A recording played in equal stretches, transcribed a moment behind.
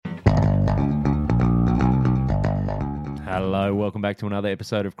Hello, welcome back to another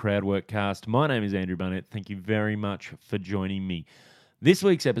episode of Crowdworkcast. My name is Andrew Bunnett. Thank you very much for joining me. This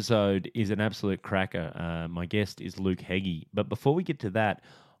week's episode is an absolute cracker. My guest is Luke Heggie. But before we get to that,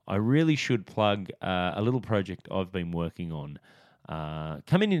 I really should plug a little project I've been working on.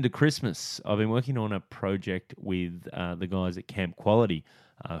 Coming into Christmas, I've been working on a project with the guys at Camp Quality,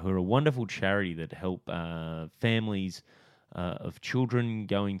 who are a wonderful charity that help families of children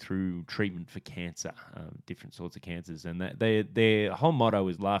going through treatment for cancer, different sorts of cancers. And their whole motto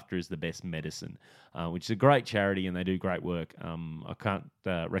is laughter is the best medicine, which is a great charity and they do great work. I can't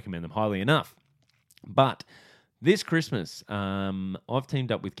recommend them highly enough. But this Christmas, I've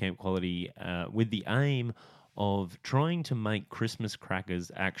teamed up with Camp Quality with the aim of trying to make Christmas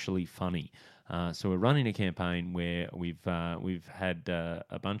crackers actually funny. So we're running a campaign where we've had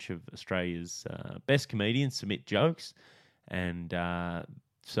a bunch of Australia's best comedians submit jokes. And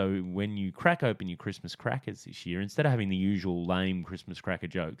so when you crack open your Christmas crackers this year, instead of having the usual lame Christmas cracker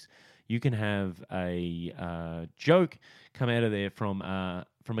jokes, you can have a joke come out of there from a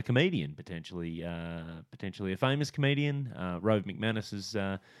comedian, potentially a famous comedian. Rove McManus has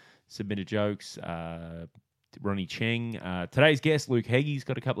submitted jokes. Ronnie Cheng. Today's guest, Luke Heggie's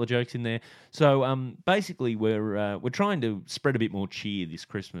got a couple of jokes in there. So basically, we're trying to spread a bit more cheer this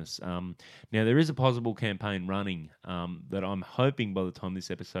Christmas. Now, there is a possible campaign running that I'm hoping by the time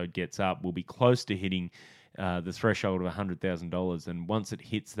this episode gets up, we'll be close to hitting the threshold of $100,000. And once it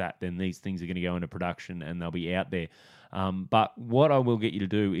hits that, then these things are going to go into production and they'll be out there. But what I will get you to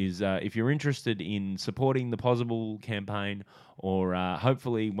do is, if you're interested in supporting the possible campaign, or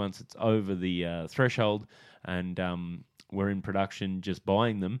hopefully once it's over the threshold and we're in production just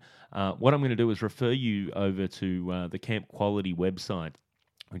buying them, what I'm going to do is refer you over to the Camp Quality website,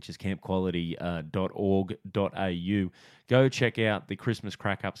 which is campquality.org.au. Go check out the Christmas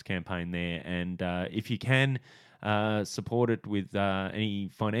Crack-Ups campaign there, and if you can support it with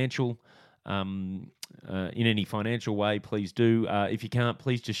any financial in any financial way, please do. If you can't,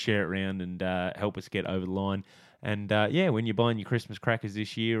 please just share it around and help us get over the line. And when you're buying your Christmas crackers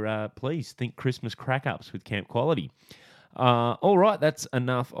this year, please think Christmas Crack-Ups with Camp Quality. All right, that's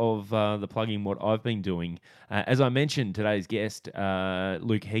enough of the plugging what I've been doing. As I mentioned, today's guest,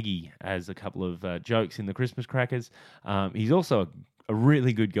 Luke Heggie, has a couple of jokes in the Christmas crackers. He's also a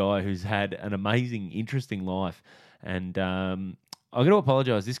really good guy who's had an amazing, interesting life. And I'm going to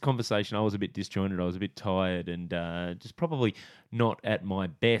apologise. This conversation, I was a bit disjointed. I was a bit tired and just probably not at my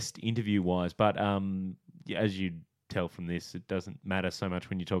best interview-wise. But as you'd tell from this, it doesn't matter so much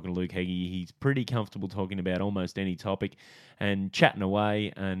when you're talking to Luke Heggie. He's pretty comfortable talking about almost any topic and chatting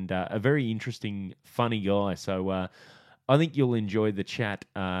away, and a very interesting, funny guy. So I think you'll enjoy the chat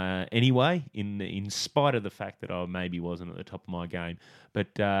anyway, in spite of the fact that I maybe wasn't at the top of my game. But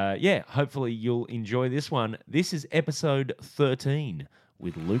hopefully you'll enjoy this one. This is episode 13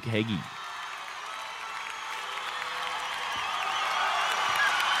 with Luke Heggie.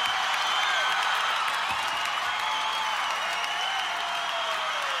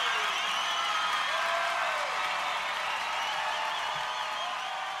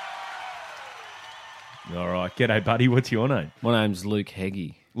 All right. G'day, buddy. What's your name? My name's Luke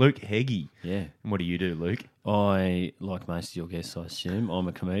Heggie. Luke Heggie. Yeah. And what do you do, Luke? I, like most of your guests, I assume, I'm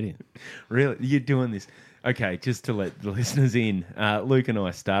a comedian. Really? You're doing this? Okay, just to let the listeners in, Luke and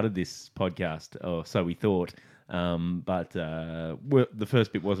I started this podcast, or so we thought, but the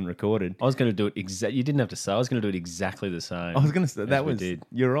first bit wasn't recorded. I was going to do it You didn't have to say. I was going to do it exactly the same. I was going to say, that was... did.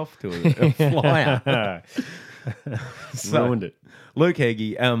 You're off to a flyer. Ruined it. Luke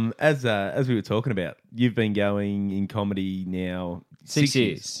Heggie, as we were talking about, you've been going in comedy now 6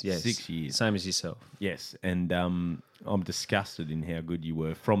 years. Yes. 6 years. Same as yourself. Yes, and I'm disgusted in how good you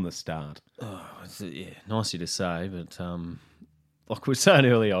were from the start. Oh, nice of you to say, but like we were saying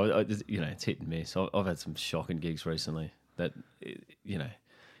earlier, it's hit and miss. I've had some shocking gigs recently that,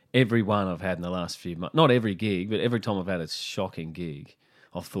 every one I've had in the last few months, not every gig, but every time I've had a shocking gig,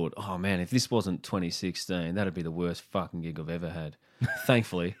 I've thought, oh man, if this wasn't 2016, that'd be the worst fucking gig I've ever had.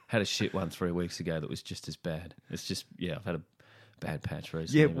 Thankfully, had a shit one 3 weeks ago that was just as bad. It's just, I've had a bad patch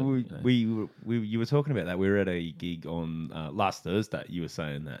recently. Yeah, but, you were talking about that. We were at a gig on last Thursday. You were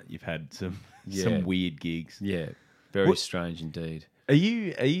saying that you've had some weird gigs. Yeah, very strange indeed. Are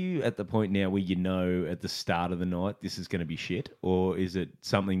you at the point now where you know at the start of the night this is going to be shit, or is it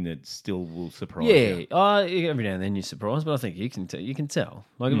something that still will surprise you? Every now and then you're surprised, but I think you can tell.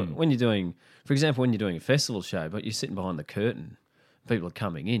 Like when you're doing, for example, when you're doing a festival show, but you're sitting behind the curtain, people are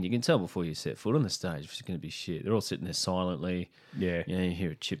coming in. You can tell before you set foot on the stage if it's going to be shit. They're all sitting there silently. Yeah, you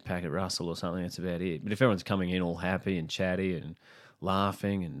hear a chip packet rustle or something. That's about it. But if everyone's coming in all happy and chatty and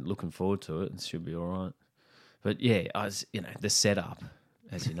laughing and looking forward to it, it should be all right. But yeah, the setup,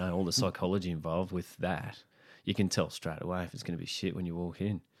 as you know, all the psychology involved with that, you can tell straight away if it's going to be shit when you walk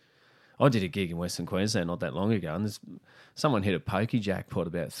in. I did a gig in Western Queensland not that long ago, and someone hit a pokey jackpot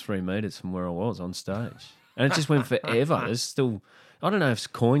about 3 metres from where I was on stage. And it just went forever. There's still, I don't know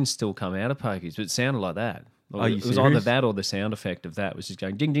if coins still come out of pokies, but it sounded like that. Like, it was either that or the sound effect of that was just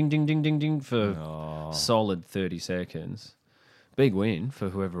going ding, ding, ding, ding, ding, ding for solid 30 seconds. Big win for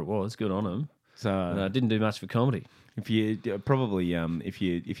whoever it was. Good on him. So didn't do much for comedy. If you probably if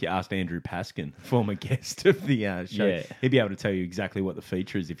you asked Andrew Paskin, former guest of the show, he'd be able to tell you exactly what the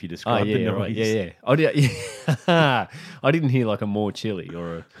feature is if you describe the noise. Right. I didn't hear like a more chili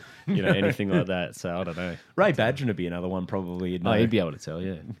or anything like that. So I don't know. Ray Badgen would be another one probably. He'd be able to tell.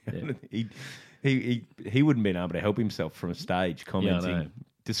 Yeah. He wouldn't been able to help himself from a stage commenting,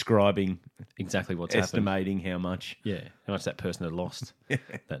 describing exactly what's estimating happened. how much. Yeah, how much that person had lost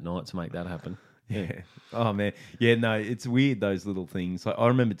that night to make that happen. Yeah. Oh man. Yeah. No, it's weird those little things. Like I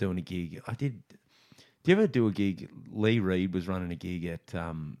remember doing a gig. Did you ever do a gig? Lee Reed was running a gig at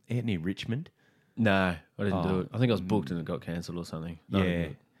out near Richmond. No, I didn't do it. I think I was booked and it got cancelled or something.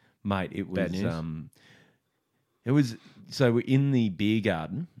 Mate. It was bad news. It was so we're in the beer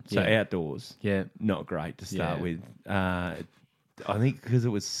garden, so outdoors. Yeah. Not great to start with. I think because it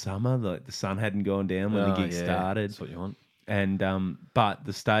was summer, like the sun hadn't gone down when the gig started. That's what you want. And but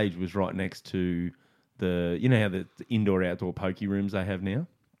the stage was right next to the how the indoor-outdoor pokey rooms they have now?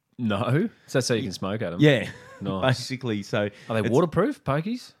 No. So you can smoke at them? Yeah. Nice. Basically, so... Are they waterproof,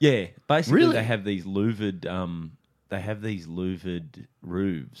 pokies? Yeah. Basically, really? they have these louvered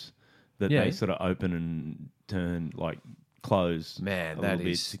roofs that they sort of open and turn, like, close Man, a that little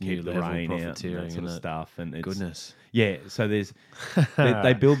bit is to keep the rain out and that sort of stuff. And it's, goodness. Yeah, so there's...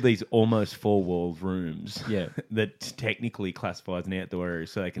 they build these almost four-walled rooms that technically classify as an outdoor area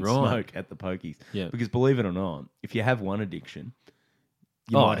so they can smoke at the pokies. Yeah. Because believe it or not, if you have one addiction...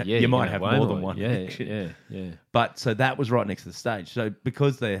 You might have more than one addiction. Yeah. But so that was right next to the stage. So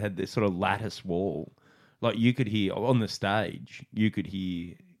because they had this sort of lattice wall, like you could hear on the stage, you could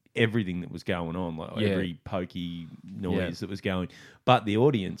hear everything that was going on, like every pokey noise that was going. But the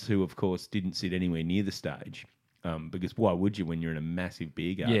audience, who of course didn't sit anywhere near the stage, because why would you when you're in a massive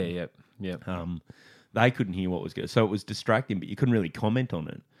beer garden? Yeah. They couldn't hear what was going. So it was distracting, but you couldn't really comment on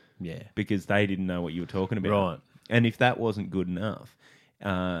it. Yeah. Because they didn't know what you were talking about. Right. And if that wasn't good enough.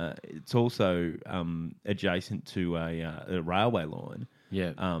 It's also adjacent to a railway line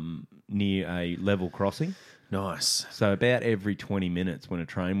near a level crossing. Nice. So about every 20 minutes when a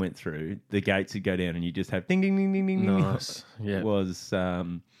train went through, the gates would go down and you just have ding, ding, ding, ding, ding. Nice. Yeah. It was,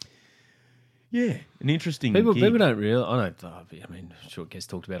 an interesting People gig. don't realise, I mean, sure it gets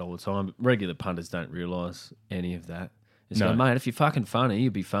talked about all the time, but regular punters don't realise any of that. It's like, mate, if you're fucking funny,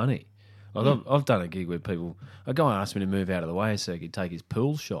 you'd be funny. Like I've done a gig where a guy asked me to move out of the way so he could take his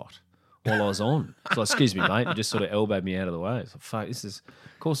pool shot while I was on. So, excuse me, mate, and just sort of elbowed me out of the way. It's like, fuck,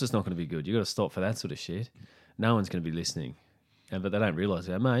 of course it's not going to be good. You've got to stop for that sort of shit. No one's going to be listening. But they don't realise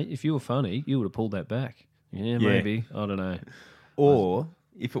that, mate, if you were funny, you would have pulled that back. Yeah, maybe. I don't know. Or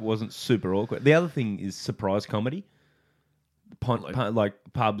if it wasn't super awkward. The other thing is surprise comedy. Like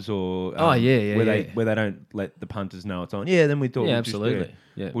pubs or where they don't let the punters know it's on. Yeah, then we thought absolutely.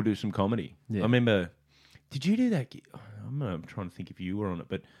 We'll do some comedy. Yeah. I remember. Did you do that gig? I'm trying to think if you were on it,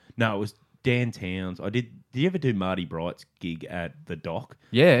 but no, it was Dan Towns. Did you ever do Marty Bright's gig at the Dock?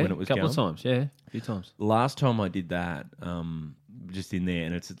 Yeah, when it was a couple of times. Yeah, a few times. Last time I did that, just in there,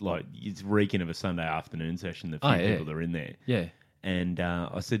 and it's reeking of a Sunday afternoon session. The few people that are in there. Yeah. And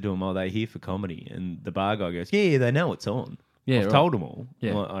I said to them, "Are they here for comedy?" And the bar guy goes, "Yeah, they know it's on." Yeah, I've told them all.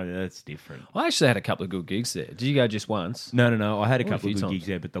 Yeah. Like, that's different. I actually had a couple of good gigs there. Did you go just once? No. I had a couple of good times. gigs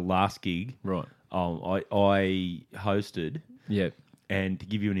there, but the last gig, right? I hosted. Yeah. And to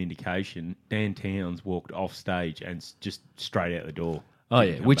give you an indication, Dan Towns walked off stage and just straight out the door. Oh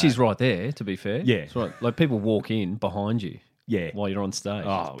yeah, which is right there. To be fair, yeah, it's right. Like people walk in behind you. Yeah, while you're on stage.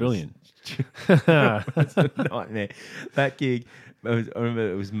 Oh, it's brilliant. It's a nightmare. That gig. I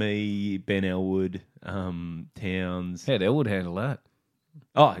remember it was me, Ben Elwood, Towns. How'd Elwood handle that?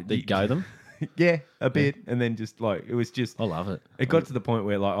 Oh, did you go them? Yeah, a bit, and then just like it was just. I love it. It got to the point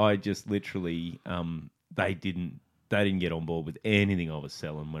where like I just literally, they didn't get on board with anything I was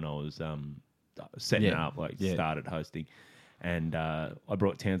selling when I was setting up, started hosting, and I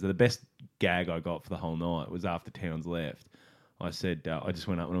brought Towns. The best gag I got for the whole night was after Towns left. I said, I just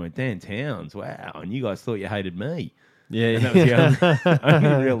went up and I went, Dan Towns, wow, and you guys thought you hated me. Yeah, and that was the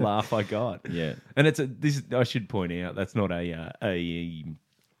only real laugh I got. Yeah, and I should point out that's not a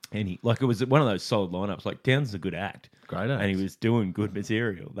And it was one of those solid lineups. Like Townsend's a good act. Great And he acts. was doing good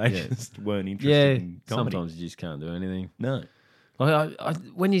material. They Yeah. just weren't interested Yeah, in comedy. sometimes you just can't do anything. No. Like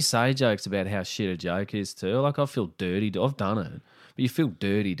when you say jokes about how shit a joke is too, like I feel dirty. I've done it, but you feel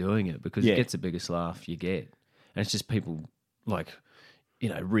dirty doing it because Yeah. it gets the biggest laugh you get, and it's just people like,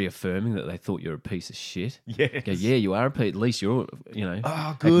 reaffirming that they thought you're a piece of shit. Yes. Go, yeah, you are a piece. At least you're,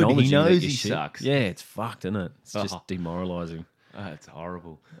 Oh, good. He acknowledging that knows you're he shit. sucks. Yeah, it's fucked, isn't it? It's Oh. just demoralising. Oh, it's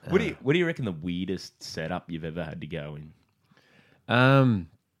horrible. What do you reckon the weirdest setup you've ever had to go in?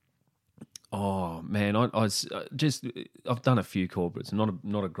 Oh man, I've done a few corporates.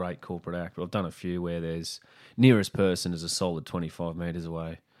 Not a great corporate act, but I've done a few where there's nearest person is a solid 25 meters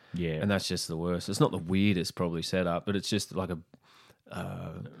away. Yeah. And that's just the worst. It's not the weirdest probably setup, but it's just like a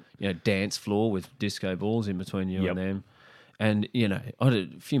dance floor with disco balls in between you Yep. and them. And a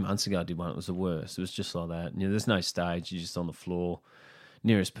few months ago I did one. It was the worst. It was just like that. There's no stage. You're just on the floor.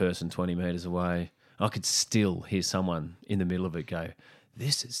 Nearest person 20 meters away. I could still hear someone in the middle of it go,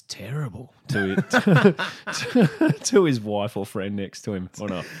 "This is terrible," to his wife or friend next to him. Oh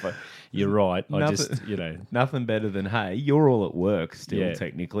no, but you're right. Nothing better than, hey, you're all at work still, Yeah.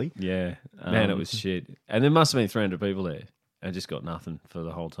 technically. Yeah, man, it was shit. And there must have been 300 people there. I just got nothing for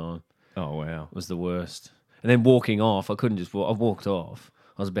the whole time. Oh, wow. It was the worst. And then walking off, I couldn't just walk. I walked off.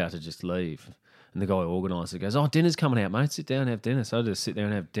 I was about to just leave. And the guy who organised it goes, "Oh, dinner's coming out, mate. Sit down and have dinner." So I just sit there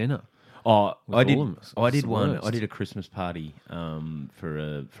and have dinner. Oh, With I did. all of us. I It's did the one. worst. I did a Christmas party for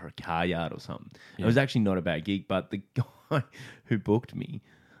a car yard or something. It was actually not a bad gig, but the guy who booked me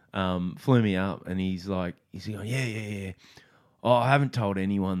flew me up, and he's going, yeah. Oh, I haven't told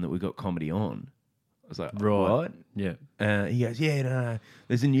anyone that we got comedy on. I was like, Right. what? Yeah. He goes, yeah, no.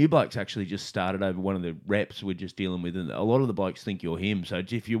 There's a new bloke's actually just started over one of the reps we're just dealing with, and a lot of the blokes think you're him. So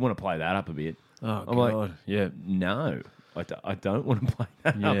if you want to play that up a bit, Oh, I'm like, God. Yeah. no. I don't want to play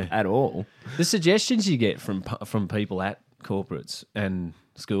that Yeah. up at all. The suggestions you get from people at corporates and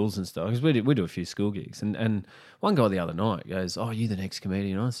schools and stuff, because we do a few school gigs, and one guy the other night goes, "Oh, you the next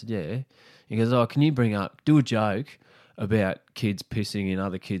comedian?" I said, "Yeah." He goes, "Oh, can you do a joke about kids pissing in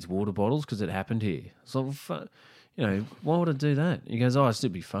other kids' water bottles because it happened here?" So, why would I do that? He goes, "Oh,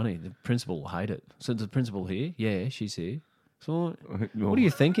 it'd be funny. The principal will hate it." So the principal here? Yeah, she's here. So what are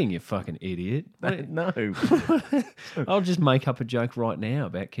you thinking, you fucking idiot? No. I'll just make up a joke right now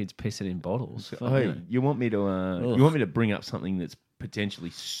about kids pissing in bottles. Fuck, Hey, you want me to bring up something that's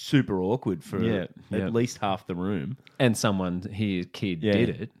potentially super awkward for Yeah. at least half the room? And someone here, kid, Yeah. did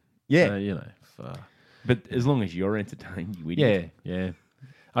it. Yeah. So, fuck. But as long as you're entertained, you idiot. Yeah.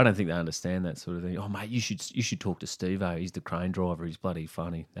 I don't think they understand that sort of thing. Oh, mate, you should talk to Steve-O. He's the crane driver. He's bloody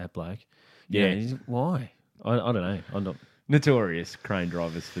funny, that bloke. Yeah. Why? I don't know. I'm not. Notorious crane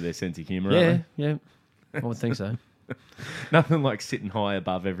drivers for their sense of humour, Yeah, aren't yeah. I would think so. they? Nothing like sitting high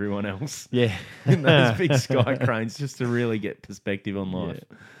above everyone else Yeah. in those big sky cranes just to really get perspective on life.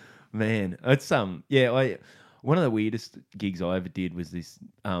 Man, it's one of the weirdest gigs I ever did was this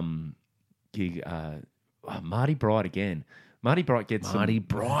gig. Marty Bright again. Marty Bright gets Marty some,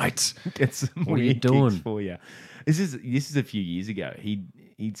 Bright. gets some What are you weird doing? gigs for you. This is a few years ago.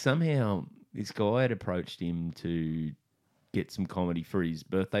 He'd somehow, this guy had approached him to get some comedy for his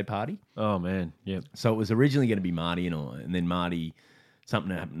birthday party. Oh, man. Yep. So it was originally going to be Marty and I, and then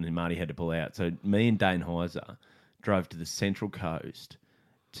something happened and Marty had to pull out. So me and Dane Heiser drove to the Central Coast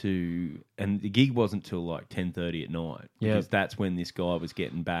and the gig wasn't till like 10:30 at night because that's when this guy was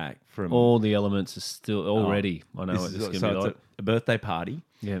getting back from. All the elements are still already. I know what this is going to be it's like. a birthday party.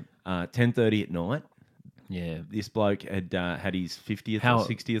 Yep. 10:30 at night. Yeah. This bloke had had his 50th How- or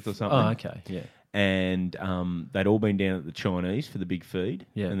 60th or something. Oh, okay. Yeah. And they'd all been down at the Chinese for the big feed.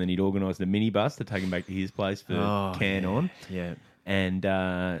 Yeah. And then he'd organised a minibus to take him back to his place for Can On. Yeah. And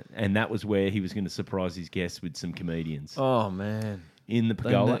that was where he was going to surprise his guests with some comedians. Oh, man. In the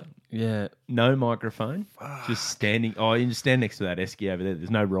pergola. Yeah. No microphone. Just standing. Oh, you just stand next to that esky over there. There's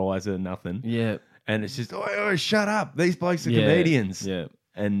no riser, nothing. Yeah. And it's just, oh, shut up. These blokes are Yeah. comedians. Yeah.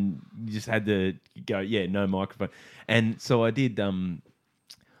 And you just had to go, yeah, no microphone. And so I did.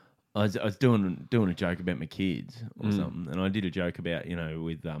 I was doing a joke about my kids or something, and I did a joke about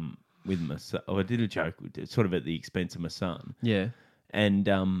with my son. I did a joke sort of at the expense of my son, Yeah. and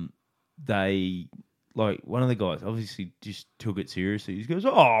they one of the guys obviously just took it seriously. He goes,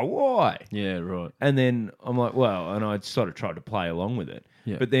 "Oh, why?" Yeah, right. And then I'm like, "Well," and I sort of tried to play along with it,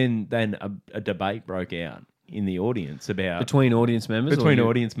 Yeah. but then a debate broke out in the audience about Between audience members? between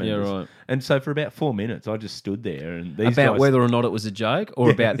audience members. Yeah, right. And so for about 4 minutes, I just stood there and these About guys, whether or not it was a joke or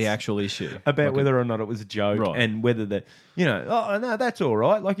about the Yes. actual issue? about whether or not it was a joke Right. and whether oh no, that's all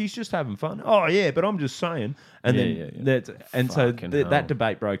right. Like he's just having fun. Oh yeah, but I'm just saying. And Yeah, then yeah, yeah. that's and so Fucking hell. that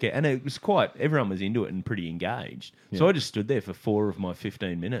debate broke out, and it was quite. Everyone was into it and pretty engaged. So Yeah. I just stood there for 4 of my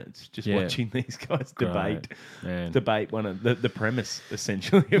 15 minutes, just Yeah. watching these guys Great, man. debate one of the premise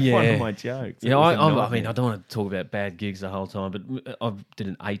essentially of one Yeah. of my jokes. Yeah, It was a I mean, nightmare. I don't want to talk about bad gigs the whole time, but I did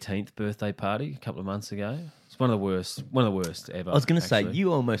an 18th birthday party a couple of months ago. It's one of the worst ever. I was going to say actually.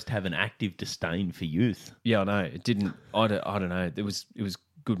 you almost have an active disdain for youth. Yeah, I know. It didn't. I don't know. It was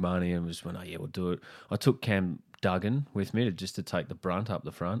good money, and was when oh yeah, we'll do it. I took Cam Duggan with me to take the brunt up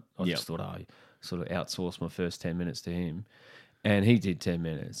the front. I Yep. just thought I sort of outsourced my first 10 minutes to him, and he did 10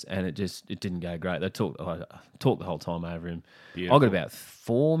 minutes, and it didn't go great. I talked the whole time over him. Beautiful. I got about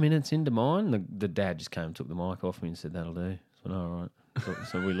 4 minutes into mine. The dad just came and took the mic off me and said that'll do. So all right.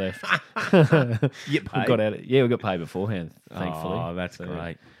 So we left. You We paid? got out. We got paid beforehand. Thankfully. Oh, that's So,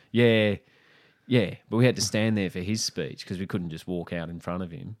 great. Yeah, yeah. But we had to stand there for his speech because we couldn't just walk out in front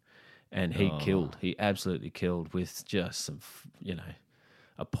of him. And he killed. He absolutely killed with just some,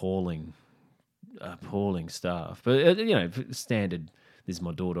 appalling stuff. But standard. This is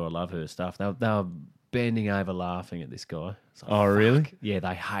my daughter. I love her stuff. They were bending over laughing at this guy. It's like, Oh, really? fuck. Yeah,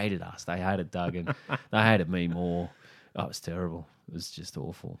 they hated us. They hated Duggan. They hated me more. Oh, it was terrible. It was just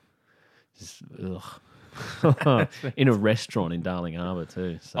awful. Just ugh. In a restaurant in Darling Harbour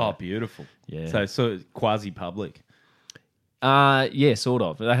too. So, Oh, beautiful. Yeah. So quasi public. yeah, sort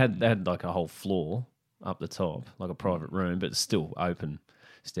of. They had like a whole floor up the top, like a private room, but still open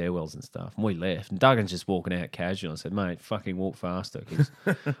stairwells and stuff. And we left, and Duggan's just walking out casual. I said, "Mate, fucking walk faster, because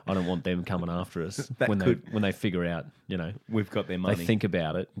I don't want them coming after us when they figure out, We've got their money. they think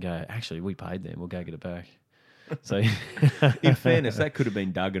about it and go, actually, we paid them. We'll go get it back." So, In fairness, that could have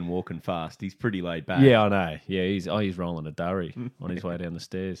been Duggan walking fast. He's pretty laid back. yeah, I know. Yeah, he's rolling a durry on his way down the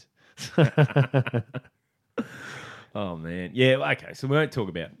stairs. Oh man. Yeah. Okay. So we won't talk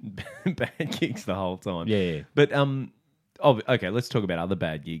about bad gigs the whole time. Yeah. But okay. Let's talk about other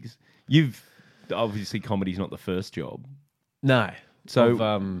bad gigs. You've obviously comedy's not the first job. No. So-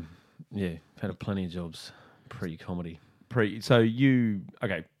 I've had plenty of jobs pre-comedy.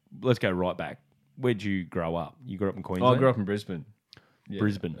 Okay. Let's go right back. Where'd you grow up? You grew up in Queensland. I grew up in Brisbane. Yeah.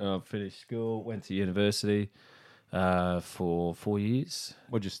 Brisbane. I finished school, went to university for 4 years.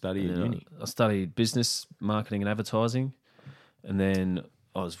 What'd you study at And uni? I studied business, marketing, and advertising, and then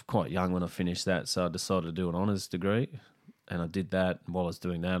I was quite young when I finished that, so I decided to do an honours degree, and I did that. And while I was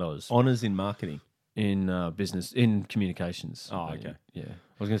doing that, I was Honours in marketing. in business, in communications. Oh, okay. Yeah.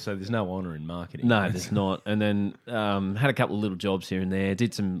 I was going to say there's no honour in marketing. No, there's not. And then had a couple of little jobs here and there.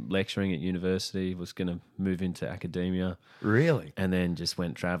 Did some lecturing at university. Was going to move into academia, Really? and then just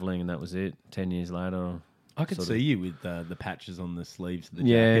went travelling, and that was it. 10 years later, I could sort see of- you with the patches on the sleeves of the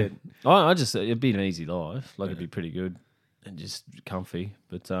yeah. jacket. I just it'd be an easy life. Like it'd be pretty good and just comfy.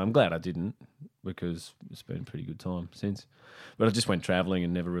 But I'm glad I didn't, because it's been a pretty good time since. But I just went travelling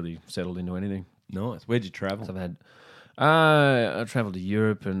and never really settled into anything. Nice. Where'd you travel? So I've had I travelled to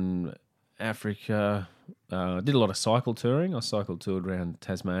Europe and Africa. I did a lot of cycle touring. I toured around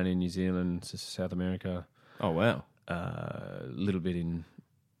Tasmania, New Zealand, South America, Oh, wow. a little bit in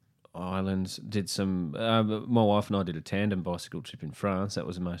Ireland. Did some. My wife and I did a tandem bicycle trip in France. That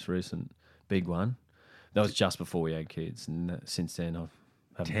was the most recent big one. That was just before we had kids, and since then I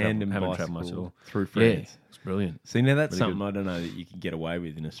haven't travelled much at all. through Yeah, France. it's brilliant. See, now that's Really something I don't know that you can get away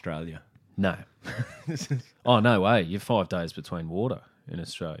with in Australia. No, oh no way! You're 5 days between water in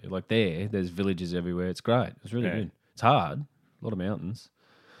Australia. Like there's villages everywhere. It's great. It's really Yeah. good. It's hard, a lot of mountains,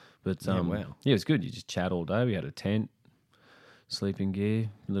 but Yeah, wow. yeah, it's good. You just chat all day. We had a tent, sleeping gear,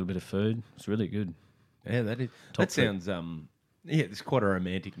 a little bit of food. It's really good. Yeah, that Top tip. sounds yeah, it's quite a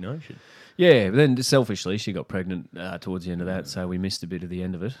romantic notion. Yeah, but then selfishly, she got pregnant towards the end of that, so we missed a bit of the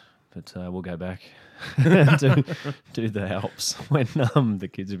end of it. But we'll go back to do the Alps when the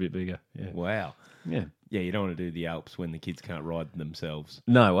kids are a bit bigger. Yeah, Wow. yeah. Yeah, you don't want to do the Alps when the kids can't ride themselves.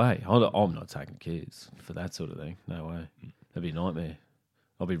 No way. I'm not taking kids for that sort of thing. No way. That'd be a nightmare.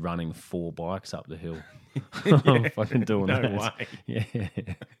 I'll be running 4 bikes up the hill. I'm fucking doing No that. way. Yeah.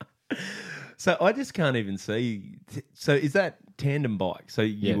 So I just can't even see. So is that tandem bike? So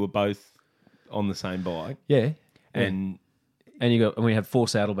you Yeah. were both on the same bike, Yeah. and And we had 4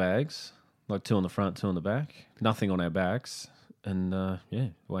 saddlebags, like 2 on the front, 2 on the back. Nothing on our backs. And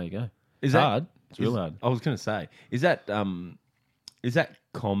away you go. is It's that hard. It's real is- hard. I was going to say, is that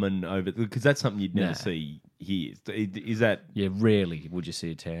common over? Because that's something you'd never Nah. see here. Is that Yeah, rarely would you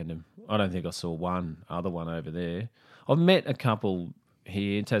see a tandem. I don't think I saw one other one over there. I've met a couple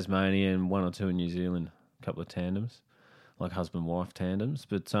here in Tasmania and 1 or 2 in New Zealand, a couple of tandems, like husband-wife tandems.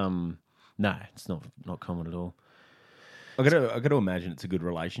 But no, it's not common at all. I got to imagine it's a good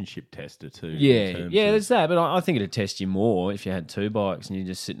relationship tester too. in Yeah, terms yeah, of- there's that. But I think it'd test you more if you had two bikes and you're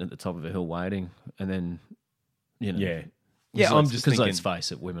just sitting at the top of a hill waiting, and then, you know, yeah, yeah. I'm just because thinking. let's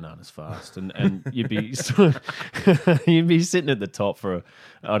face it, women aren't as fast, and you'd be you'd be sitting at the top for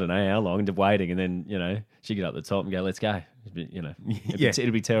I don't know how long, waiting, and then she'd get up the top and go, "Let's go."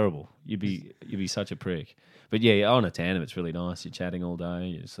 It'd be terrible. You'd be such a prick. But yeah, on a tandem, it's really nice. You're chatting all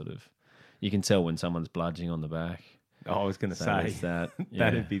day. You can tell when someone's bludging on the back. I was going to So say there's that.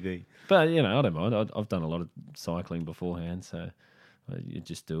 that'd be the. But I don't mind. I've done a lot of cycling beforehand, so you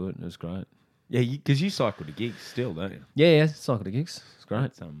just do it, and it was great. Yeah, because you cycle to gigs still, don't you? Yeah, cycle to gigs. It's great.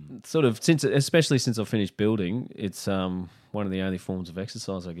 It's, Sort of especially since I finished building, it's one of the only forms of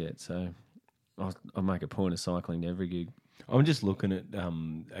exercise I get. So I make a point of cycling to every gig. I'm just looking at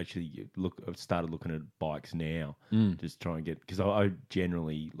I've started looking at bikes now, just trying to get because I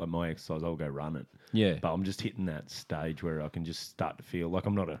generally like my exercise. I'll go run it, Yeah, but I'm just hitting that stage where I can just start to feel like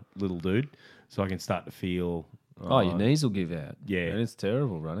I'm not a little dude, so I can start to feel. your knees will give out. Yeah. And it's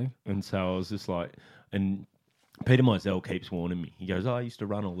terrible running. And so I was just like, and Peter Mizell keeps warning me. He goes, I used to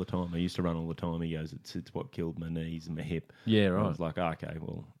run all the time. He goes, it's what killed my knees and my hip. Yeah, And I right. was like, okay,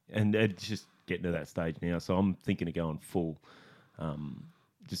 well, and it's just getting to that stage now. So I'm thinking of going full,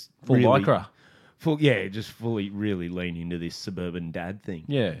 just Full really, lycra. Just fully really lean into this suburban dad thing.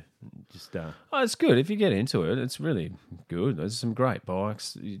 Yeah. Just Oh, it's good if you get into it. It's really good. There's some great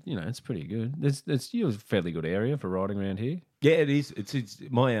bikes. It's pretty good. It's a fairly good area for riding around here. yeah, it is. It's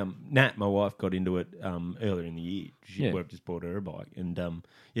my Nat, my wife, got into it earlier in the year. We've just bought her a bike, and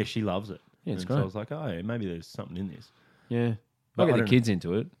she loves it. Yeah, it's and great. So I was like, oh, yeah, maybe there's something in this. Yeah, But I get I the don't- kids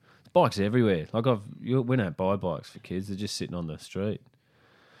into it. Bikes everywhere. Like we don't buy bikes for kids. They're just sitting on the street.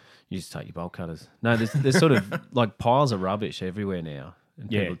 You just take your bolt cutters. No, there's sort of like piles of rubbish everywhere now, and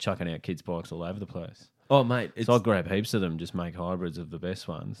people chucking out kids' bikes all over the place. Oh, mate, it's So I grab heaps of them, just make hybrids of the best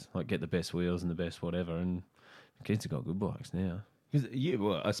ones, like get the best wheels and the best whatever. And the kids have got good bikes now.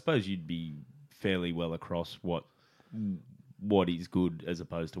 well, I suppose you'd be fairly well across what is good as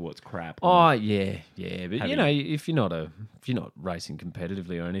opposed to what's crap. Oh yeah. But Having- if you're not racing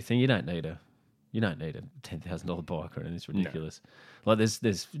competitively or anything, you don't need a $10,000 bike or anything. It's ridiculous. Like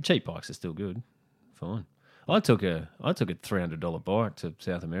there's cheap bikes are still good, fine. I took a $300 bike to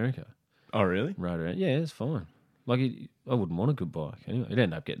South America, Oh, really? rode around. Yeah, it's fine. Like I wouldn't want a good bike anyway. It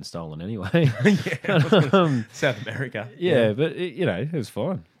ended up getting stolen anyway. Yeah, I was gonna- South America. yeah, but it was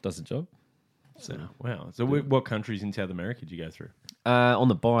fine. Does the job. So, wow. So, what countries in South America did you go through? On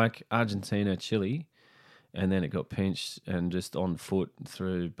the bike, Argentina, Chile, and then it got pinched and just on foot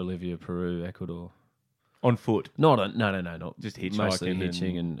through Bolivia, Peru, Ecuador. On foot, No, not just hitchhiking. mostly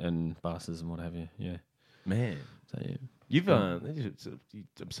hitching and buses and what have you. Yeah, Man, so yeah. you've.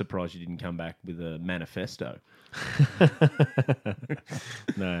 I'm surprised you didn't come back with a manifesto.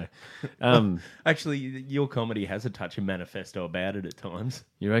 No, Actually, your comedy has a touch of manifesto about it at times.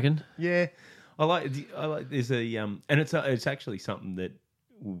 you reckon? Yeah, I like. There's a and it's actually something that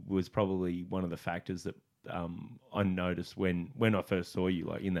was probably one of the factors that I noticed when I first saw you,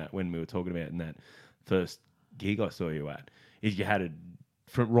 like in that when we were talking about in that first gig I saw you at, is you had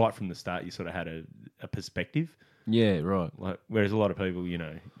right from the start you sort of had a perspective. Yeah, right. Like whereas a lot of people,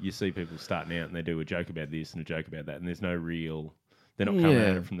 you see people starting out and they do a joke about this and a joke about that, and there's no real. They're not coming at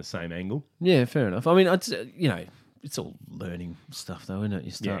Yeah. it from the same angle. Yeah, fair enough. I mean, it's all learning stuff, though, isn't it?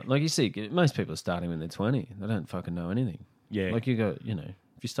 You start like you see, most people are starting when they're 20. They don't fucking know anything. Yeah, Like you go,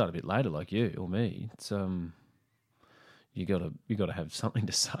 if you start a bit later, like you or me, it's you gotta have something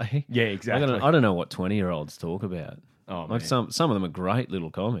to say. yeah, exactly. I don't know what 20-year-olds talk about. Oh, Like man. some of them are great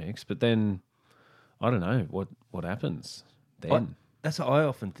little comics, but then I don't know what happens then. That's what I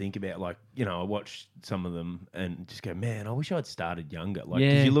often think about. Like, I watch some of them and just go, man, I wish I'd started younger. Like,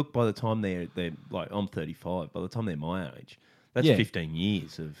 'cause Yeah. you look by the time they're like, I'm 35. By the time they're my age, that's Yeah. 15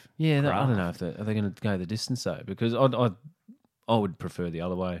 years of Yeah, I craft. don't know if are they going to go the distance though, because I would prefer the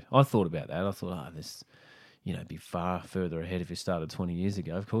other way. I thought about that. I thought, this, be far further ahead if you started 20 years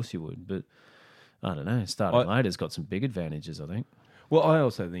ago. Of course you would, but I don't know. Starting later's got some big advantages, I think. Well, I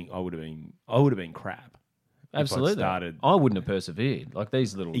also think I would have been crap. if I'd Absolutely. started I wouldn't have persevered. Like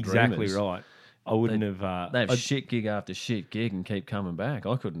these little exactly dreamers, right. I wouldn't have. They have I'd- shit gig after shit gig and keep coming back.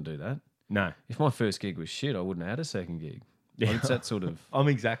 I couldn't do that. no, If my first gig was shit, I wouldn't have had a second gig. Yeah. Like, it's that sort of. I'm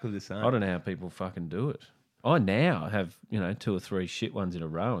exactly the same. I don't know how people fucking do it. I now have 2 or 3 shit ones in a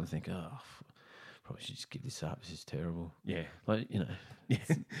row and think, probably should just give this up. This is terrible. Yeah, Like yeah.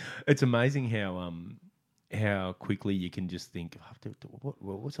 It's amazing how quickly you can just think, what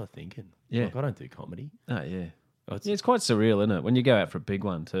was I thinking? Yeah. Like, I don't do comedy. oh yeah. Oh, it's- Yeah, it's quite surreal, isn't it? When you go out for a big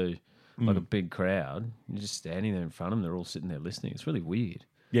one too. like a big crowd. You're just standing there in front of them. They're all sitting there listening. It's really weird.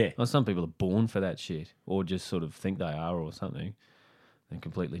 Yeah. Like some people are born for that shit, or just sort of think they are, or something. They're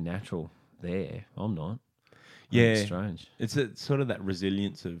completely natural there. I'm not. Yeah. It's strange. It's sort of that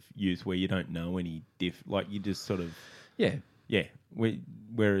resilience of youth where you don't know any like you just sort of, Yeah. yeah.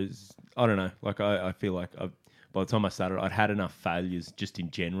 Whereas, I don't know, like I feel like by the time I started, I'd had enough failures just in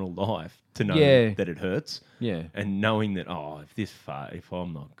general life to know that it hurts. Yeah. And knowing that, if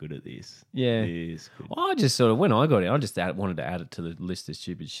I'm not good at this, Yeah. this could... I just sort of, when I got it, I just wanted to add it to the list of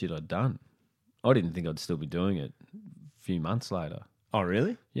stupid shit I'd done. I didn't think I'd still be doing it a few months later. Oh,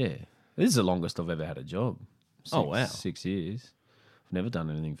 really? Yeah. This is the longest I've ever had a job. Oh, wow. 6 years. I've never done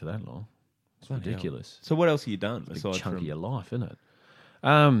anything for that long. It's ridiculous. So what else have you done It's a aside big chunk from... of your life, isn't it?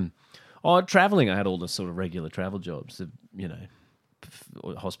 Traveling, I had all the sort of regular travel jobs,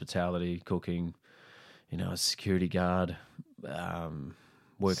 hospitality, cooking, a security guard,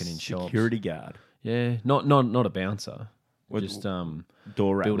 working in shops. Security guard? Yeah, not a bouncer. Just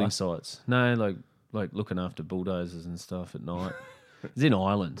Door rattler? building sites. No, like looking after bulldozers and stuff at night. It's in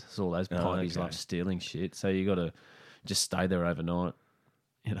Ireland. So all those pippies love stealing shit. So you got to just stay there overnight.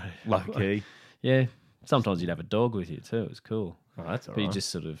 Lucky. Yeah. Sometimes you'd have a dog with you too. It was cool. Oh, that's all But right. you just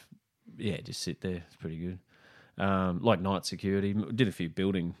sort of, just sit there. It's pretty good. Like night security. Did a few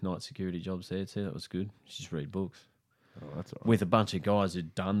building night security jobs there too. That was good. Just read books. Oh, that's all right. With a bunch of guys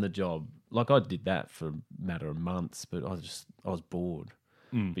who'd done the job. Like I did that for a matter of months, but I was bored.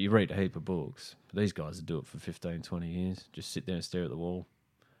 But you read a heap of books. But these guys would do it for 15, 20 years. Just sit there and stare at the wall.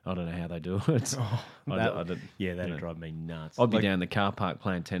 I don't know how they do it. That'd drive me nuts. I'd be down in the car park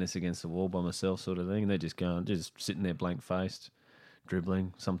playing tennis against the wall by myself sort of thing. And they're just sitting there blank-faced,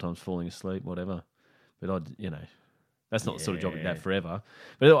 dribbling, sometimes falling asleep, whatever. But that's not the sort of job you'd have forever.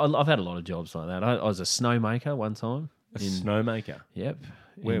 But I've had a lot of jobs like that. I was a snowmaker one time. A snowmaker? Yep.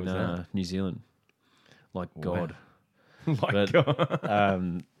 Where was that? New Zealand. Like God. Like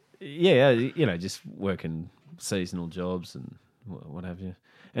God. Just working seasonal jobs and what have you.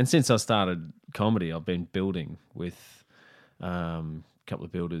 And since I started comedy, I've been building with a couple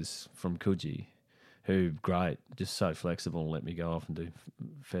of builders from Coogee who great, just so flexible and let me go off and do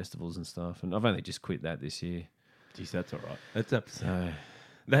festivals and stuff. And I've only just quit that this year. Jeez, that's all right.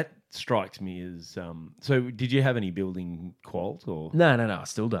 That strikes me as... so did you have any building quals or... No, I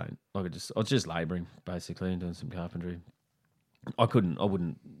still don't. I was just labouring basically and doing some carpentry. I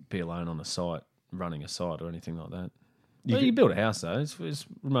wouldn't be alone on a site, running a site or anything like that. You can build a house though. It's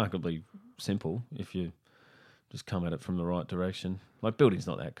remarkably simple if you just come at it from the right direction. Like building's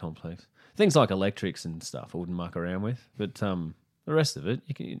not that complex. Things like electrics and stuff I wouldn't muck around with, but the rest of it,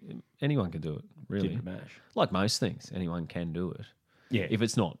 anyone can do it. Really, Dip and mash. Like most things, anyone can do it. Yeah. If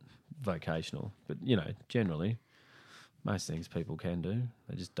it's not vocational, but generally, most things people can do.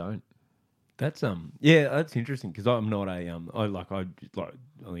 They just don't. That's that's interesting because I'm not a I think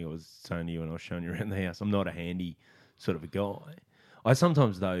I was saying to you when I was showing you around the house, I'm not a handy sort of a guy. I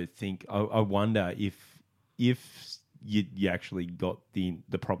sometimes though think I wonder if you actually got the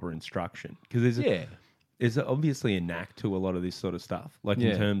proper instruction because there's obviously a knack to a lot of this sort of stuff. Like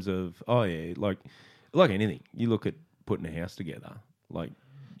in terms of like anything, you look at putting a house together. Like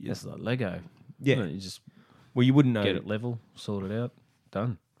it's like Lego. Yeah, you just you wouldn't know get it level, sort it out,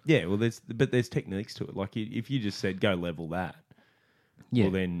 done. Yeah, well, there's techniques to it. Like if you just said go level that,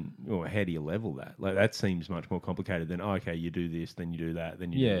 well then, how do you level that? Like that seems much more complicated than you do this, then you do that,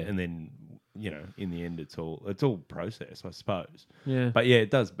 then you do that. And then in the end it's all process, I suppose. Yeah, but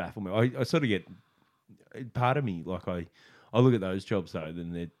it does baffle me. I sort of get part of me like I look at those jobs though,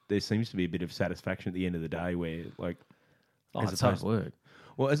 then there seems to be a bit of satisfaction at the end of the day where like it's hard work.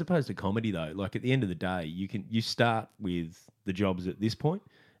 Well, as opposed to comedy though, like at the end of the day, you start with the jobs at this point.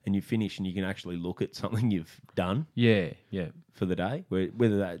 And you finish, and you can actually look at something you've done. Yeah. For the day,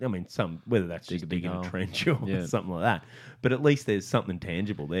 whether that's just digging a trench or something like that. But at least there's something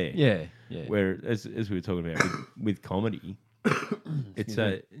tangible there. Yeah. Where as we were talking about with comedy,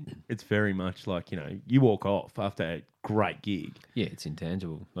 it's very much like you walk off after a great gig. Yeah, it's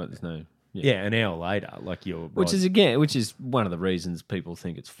intangible. Like there's no. Yeah, an hour later, like you're which is one of the reasons people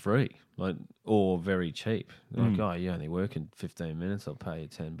think it's free, like or very cheap. Like, you're only working 15 minutes, I'll pay you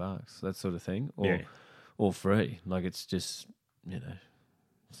 $10, that sort of thing, or free. Like it's just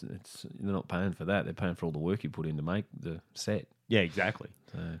it's they're not paying for that; they're paying for all the work you put in to make the set. Yeah, exactly.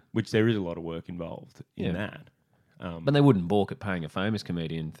 So, which there is a lot of work involved in that. But they wouldn't balk at paying a famous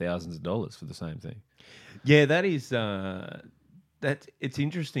comedian thousands of dollars for the same thing. Yeah, that is. It's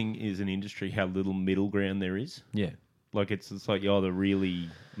interesting as an industry how little middle ground there is. Yeah. Like it's like you either really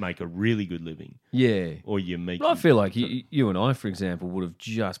make a really good living. Yeah. Or you make... But I feel like you and I, for example, would have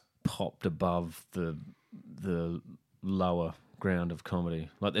just popped above the lower ground of comedy.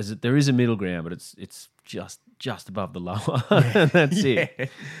 Like there is a middle ground, but it's just above the lower. That's it.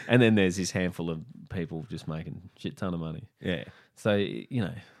 And then there's this handful of people just making shit ton of money. Yeah. So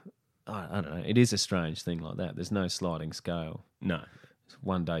I don't know. It is a strange thing like that. There's no sliding scale. No.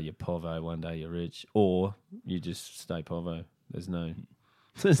 One day you're povo, one day you're rich, or you just stay povo. There's no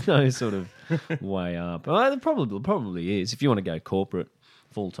sort of way up. Well, there probably is. If you want to go corporate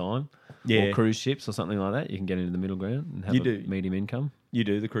full time, or cruise ships or something like that, you can get into the middle ground and have a medium income. You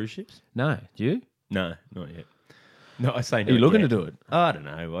do the cruise ships? No, do you? No, not yet. No, I say no. Are you looking yet. to do it? I don't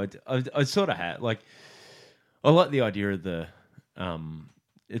know. I sort of have I like the idea of the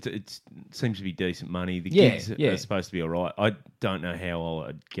it seems to be decent money. The gigs are supposed to be all right. I don't know how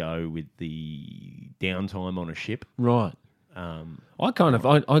I'd go with the downtime on a ship. Right.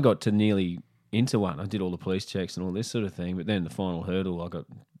 I got to nearly into one. I did all the police checks and all this sort of thing, but then the final hurdle I got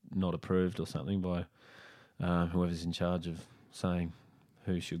not approved or something by whoever's in charge of saying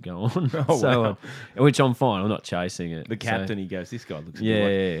who should go on. Wow. Which I'm fine. I'm not chasing it. The captain, he goes, this guy looks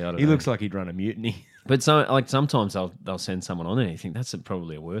good. I don't know. Looks like he'd run a mutiny. But sometimes they'll send someone on and you think that's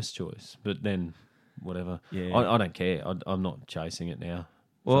probably a worse choice. But then whatever. Yeah. I don't care. I'm not chasing it now.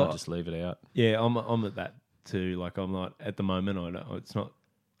 So Well, I just leave it out. Yeah, I'm at that too. Like I'm not at the moment.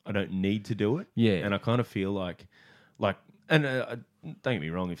 I don't need to do it. Yeah. And I kind of feel like, and don't get me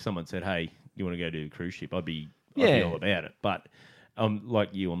wrong. If someone said, "Hey, you want to go do a cruise ship?" I'd be all about it. But like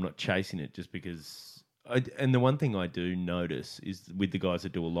you, I'm not chasing it just because. And the one thing I do notice is with the guys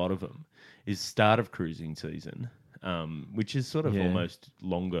that do a lot of them is start of cruising season, which is sort of almost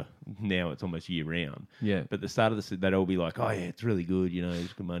longer now. It's almost year round. Yeah. But the start of they'd all be like, "Oh yeah, it's really good. You know,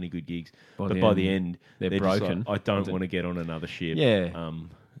 it's good money, good gigs." By the end, they're broken. Just like, I don't want to get on another ship. Yeah.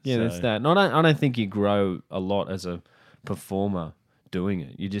 That's that. And I don't think you grow a lot as a performer doing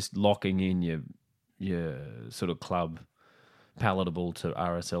it. You're just locking in your sort of club palatable to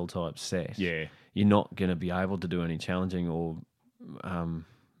RSL type set. Yeah. You're not going to be able to do any challenging or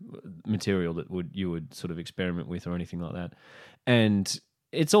material that you would sort of experiment with or anything like that. And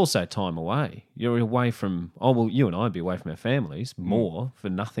it's also time away. You're away from, you and I would be away from our families more for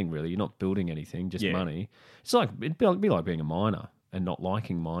nothing really. You're not building anything, just money. It's like, it'd be like being a miner and not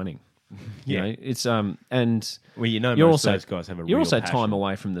liking mining. You know, it's and well, you know, you're most also, of those guys have a you're real also passion. time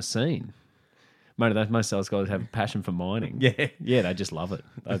away from the scene. Most of those guys have a passion for mining. Yeah, they just love it.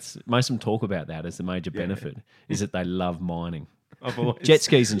 Most of them talk about that as the major benefit is that they love mining. Jet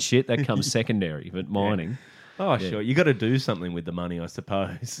skis and shit that comes secondary, but mining. Oh, sure. You got to do something with the money, I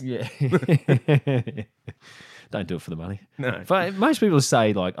suppose. Yeah. Don't do it for the money. No. But most people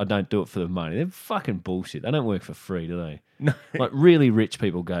say, like, I don't do it for the money. They're fucking bullshit. They don't work for free, do they? No. Like, really rich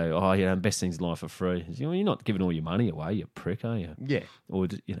people go, oh, you know, best things in life are free. You're not giving all your money away, you prick, are you? Yeah. Or,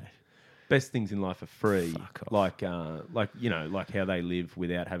 you know. Best things in life are free. Fuck off. Like you know, like how they live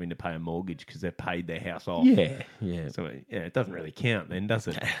without having to pay a mortgage because they've paid their house off. Yeah. So it doesn't really count then, does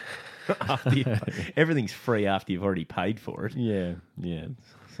it? Everything's free after you've already paid for it. Yeah.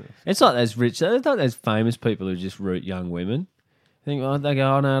 It's like those rich, it's like those famous people who just root young women. They go,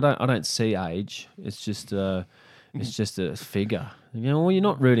 oh no, I don't see age. It's just a figure. You know, well, you're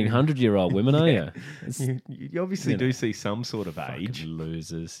not rooting 100-year-old women, are you? You obviously do see some sort of age.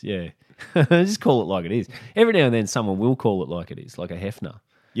 Losers, yeah. Just call it like it is. Every now and then, someone will call it like it is, like a Hefner.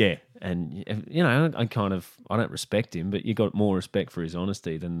 Yeah, and you know, I don't respect him, but you got more respect for his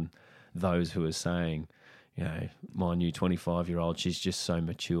honesty than those who are saying, you know, my new 25-year-old, she's just so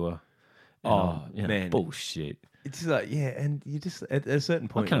mature. Man, bullshit. It's like, and you just at a certain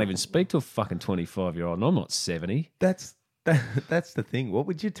point, I can't even speak to a fucking 25-year-old, and I'm not 70. That's the thing. What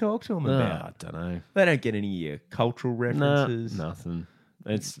would you talk to them about? I don't know. They don't get any cultural references. Nothing.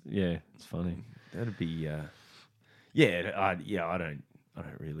 It's funny. That'd be, I don't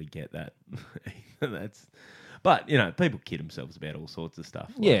really get that. But you know, people kid themselves about all sorts of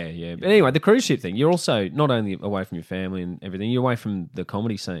stuff. Yeah. But anyway, the cruise ship thing. You're also not only away from your family and everything. You're away from the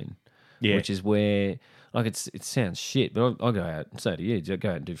comedy scene. Yeah. Which is where, like, it sounds shit, but I go out, so do you. I go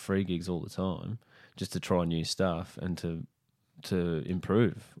out and do free gigs all the time just to try new stuff and to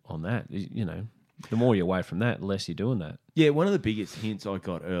improve on that. You know, the more you're away from that, the less you're doing that. Yeah, one of the biggest hints I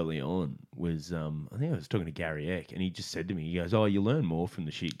got early on was, I think I was talking to Gary Eck, and he just said to me, he goes, oh, you learn more from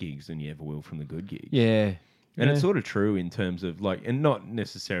the shit gigs than you ever will from the good gigs. Yeah. And it's sort of true in terms of, like, and not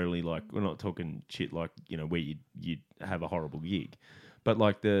necessarily, like, we're not talking shit like, you know, where you have a horrible gig. But,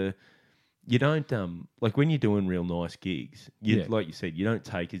 like, you don't, like, when you're doing real nice gigs, like you said, you don't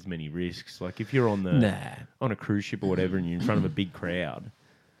take as many risks. Like, if you're on on a cruise ship or whatever and you're in front of a big crowd,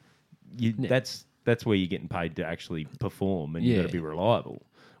 that's where you're getting paid to actually perform and you've got to be reliable.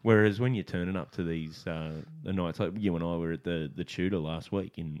 Whereas when you're turning up to these the nights, like you and I were at the Tudor last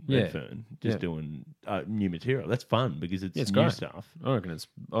week in Redfern, just doing new material. That's fun because it's new great. stuff. I reckon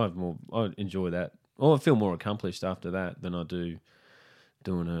I enjoy that. I feel more accomplished after that than I do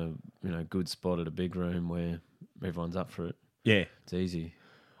doing a good spot at a big room where everyone's up for it. Yeah, it's easy.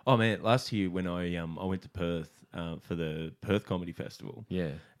 Oh man, last year when I went to Perth for the Perth Comedy Festival,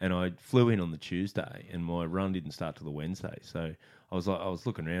 and I flew in on the Tuesday, and my run didn't start till the Wednesday. So I was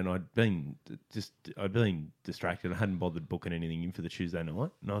looking around. I'd been distracted. I hadn't bothered booking anything in for the Tuesday night,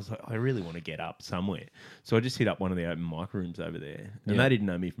 and I was like, I really want to get up somewhere. So I just hit up one of the open mic rooms over there, and they didn't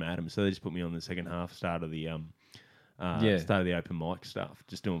know me from Adam, so they just put me on the second half start of the start of the open mic stuff,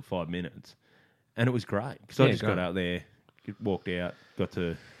 just doing 5 minutes, and it was great because I just got out there, walked out, got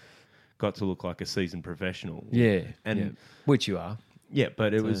to look like a seasoned professional. Which you are. Yeah,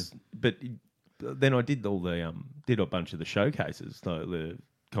 but it was. But then I did all the did a bunch of the showcases, the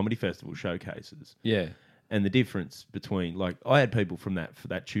comedy festival showcases. Yeah, and the difference between I had people from for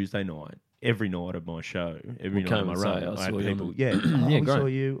that Tuesday night. Every night of my show, every night of my run, I had people. We saw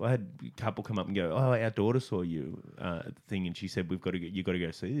you. I had a couple come up and go, "Oh, our daughter saw you." Thing, and she said, "You got to go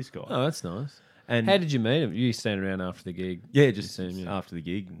see this guy." Oh, that's nice. And how did you meet him? You stand around after the gig? Yeah, just after the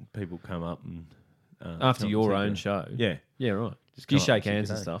gig, and people come up and after your own show. Yeah, right. Do you shake hands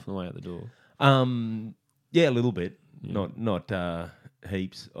and stuff on the way out the door? Yeah, a little bit. Not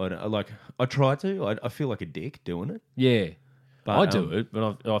heaps. I try to. I feel like a dick doing it. Yeah. But, I do it,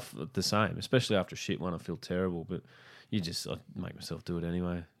 but I the same. Especially after a shit one, I feel terrible. But I make myself do it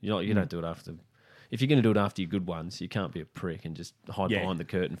anyway. You don't do it after. If you're going to do it after your good ones, you can't be a prick and just hide behind the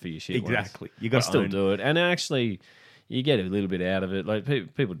curtain for your shit ones. Exactly. You got to still do it, and actually, you get a little bit out of it. Like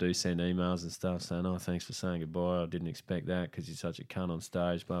people do send emails and stuff saying, "Oh, thanks for saying goodbye. I didn't expect that because you're such a cunt on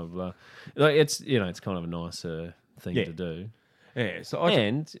stage." Blah blah blah. It's kind of a nicer thing to do. Yeah. So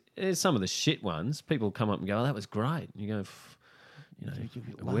some of the shit ones, people come up and go, "Oh, that was great." And you go.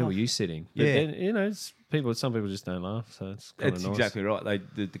 Where were you sitting? But then, some people just don't laugh, so it's kind of nice. Exactly right.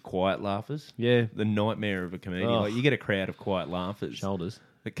 The quiet laughers. Yeah. The nightmare of a comedian. You get a crowd of quiet laughers. Shoulders.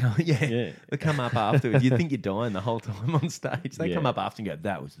 They come up afterwards. You think you're dying the whole time on stage. They come up after and go,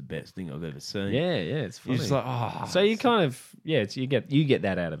 "That was the best thing I've ever seen." Yeah, it's funny. You're just like, oh. So you kind of, you get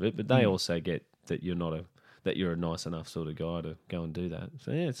that out of it, but they also get that you're a nice enough sort of guy to go and do that.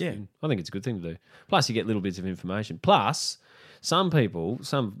 So good. I think it's a good thing to do. Plus you get little bits of information. Plus some people,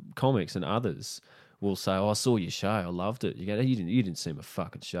 some comics and others will say, "Oh, I saw your show. I loved it." You go, "You didn't see my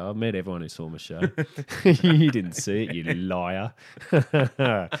fucking show. I've met everyone who saw my show." You didn't see it, you liar.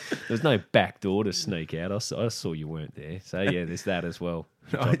 There's no back door to sneak out. I saw you weren't there. So there's that as well.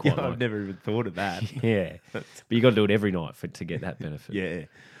 I've never even thought of that. Yeah, but you got to do it every night to get that benefit. Yeah.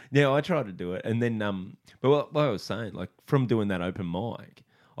 Now I try to do it, and then but what I was saying, from doing that open mic,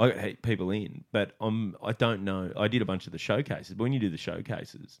 I got people in, but I don't know. I did a bunch of the showcases, but when you do the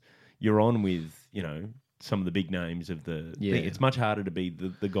showcases, you're on with some of the big names of the thing. It's much harder to be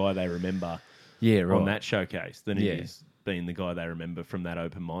the guy they remember on that showcase than it is being the guy they remember from that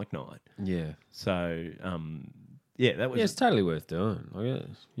open mic night. Yeah. So that was it's totally worth doing.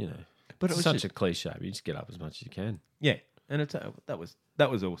 But it's such a cliche. But you just get up as much as you can. Yeah, and that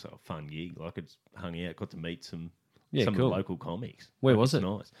was also a fun gig. I just hung out, got to meet some of the local comics. Where was it?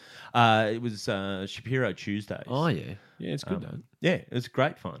 Nice. It was Shapiro Tuesdays. Oh yeah, it's good though. Yeah, it was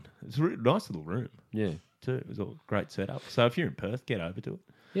great fun. It's a nice little room. Yeah, too. It was all great setup. So if you're in Perth, get over to it.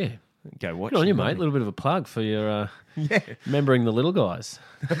 Yeah, go watch. Good on you, mate. A little bit of a plug for your remembering the little guys.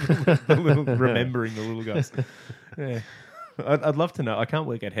 Remembering the little guys. Yeah, I'd love to know. I can't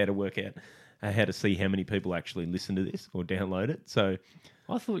work out how to see how many people actually listen to this or download it. So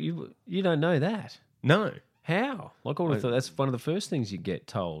I thought you don't know that. No. How? I would have thought that's one of the first things you get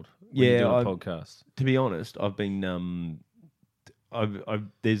told when you do a podcast. To be honest, I've been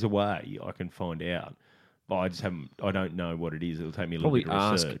there's a way I can find out, but I just haven't. I don't know what it is. It'll take me a little bit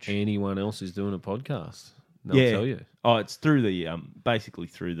of research. Probably ask anyone else who's doing a podcast. They'll tell you. Oh, it's through the basically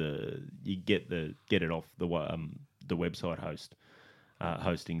through the you get it off the website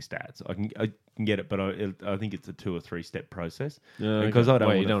hosting stats. I can get it, but I think it's a 2 or 3 step process because I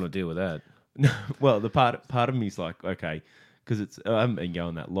don't. You don't want to deal with that. Well, the part of me is like, okay, because I haven't been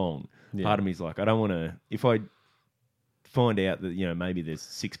going that long. Yeah. Part of me is like, I don't want to. If I find out that maybe there's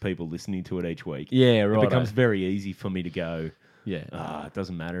 6 people listening to it each week, it becomes very easy for me to go. Yeah, it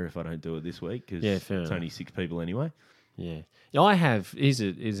doesn't matter if I don't do it this week because it's only 6 people anyway. Yeah, I have.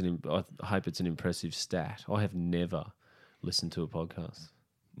 I hope it's an impressive stat. I have never listened to a podcast.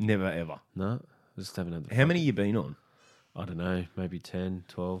 Never ever. No, I just haven't had. How many you been on? I don't know, maybe 10,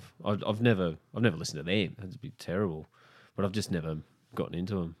 12. I've never listened to them. That'd be terrible. But I've just never gotten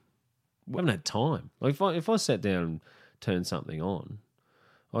into them. I haven't had time. Like if I sat down and turned something on,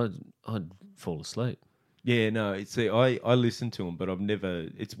 I'd fall asleep. Yeah, no. See, I listen to them, but I've never.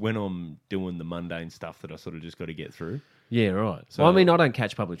 It's when I'm doing the mundane stuff that I sort of just got to get through. Yeah, right. So- Well, I mean, I don't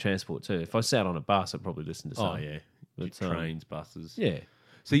catch public transport too. If I sat on a bus, I'd probably listen to Oh something. yeah, But, trains, buses. Yeah.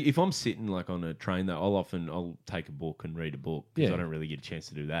 See, if I'm sitting like on a train, though, I'll take a book and read a book because Yeah. I don't really get a chance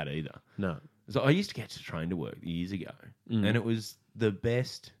to do that either. No. So I used to catch the train to work years ago, Mm. and it was the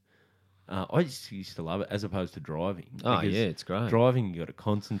best. I just used to love it as opposed to driving. Oh, because yeah, it's great. Driving, you got to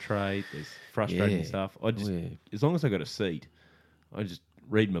concentrate. There's frustrating Yeah. stuff. I just, yeah. as long as I got a seat, I just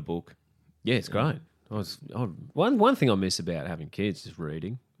read my book. Yeah, it's great. One thing I miss about having kids is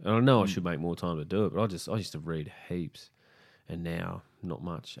reading. And I know I should make more time to do it, but I used to read heaps, and now not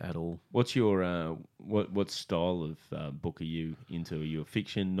much at all. What's your what style of book are you into? Are you a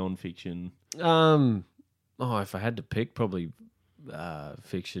fiction, non-fiction? If I had to pick, probably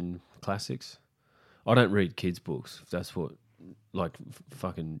fiction classics. I don't read kids' books. If that's what, like,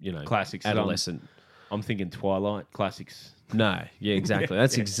 fucking, Classics. adolescent. I'm thinking Twilight classics. No, yeah, exactly.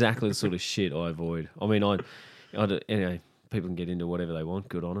 That's exactly the sort of shit I avoid. I mean, anyway, people can get into whatever they want.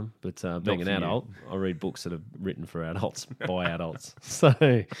 Good on them. But being an for you. adult, I read books that are written for adults by adults. So,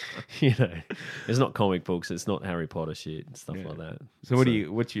 it's not comic books. It's not Harry Potter shit and stuff like that. So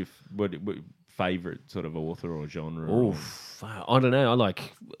what's your favorite sort of author or genre? Oh, I don't know.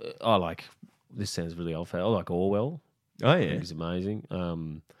 I like. This sounds really old-fashioned. I like Orwell. Oh I yeah, think he's amazing.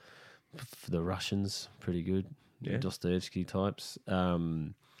 For the Russians, pretty good. Yeah. Dostoevsky types.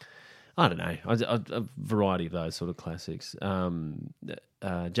 I don't know. A variety of those sort of classics.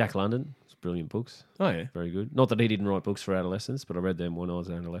 Jack London, brilliant books. oh yeah. Very good. Not that he didn't write books for adolescents, but I read them when I was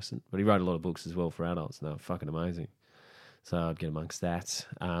an adolescent. But he wrote a lot of books as well for adults, and they were fucking amazing. So I'd get amongst that.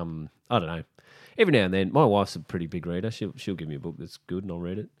 I don't know. Every now and then, my wife's a pretty big reader. She'll give me a book that's good, and I'll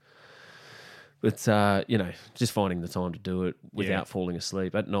read it. But, just finding the time to do it without falling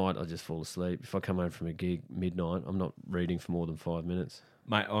asleep. At night, I just fall asleep. If I come home from a gig midnight, I'm not reading for more than 5 minutes.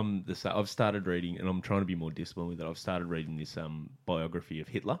 Mate, I've started reading, and I'm trying to be more disciplined with it. I've started reading this biography of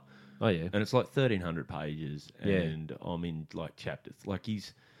Hitler, Oh, yeah. and it's like 1,300 pages, Yeah. and I'm in like chapters. Like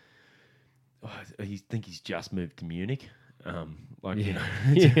I think he's just moved to Munich, Yeah.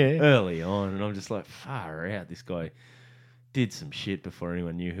 early on, and I'm just like, far out. This guy did some shit before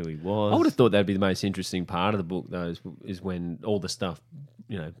anyone knew who he was. I would have thought that'd be the most interesting part of the book, though, is when all the stuff,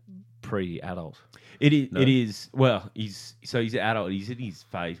 pre-adult. It is. No? It is. Well, he's adult. He's in his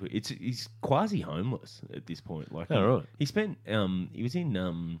phase. He's quasi homeless at this point. Like, Oh, right. He spent. He was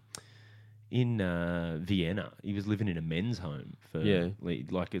in Vienna. He was living in a men's home for. Yeah.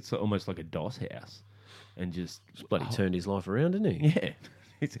 Like it's almost like a DOS house, and just Bloody turned his life around, didn't he?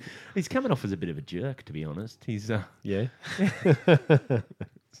 Yeah. He's coming off as a bit of a jerk, to be honest. He's Yeah.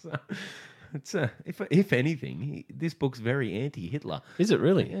 it's if anything, this book's very anti-Hitler. Is it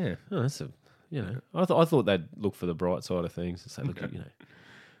really? Yeah. Oh, that's I thought they'd look for the bright side of things and say, look,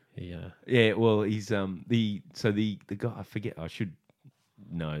 Yeah, well, he's the guy. I forget. I should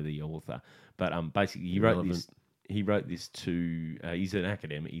know the author, but basically he wrote this to. He's an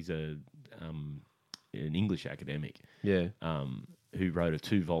academic. He's an English academic. Yeah. Who wrote a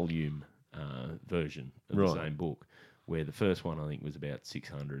 2-volume version of Right. the same book, where the first one I think was about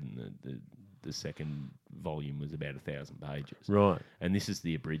 600, and the second volume was about 1,000 pages. Right. And this is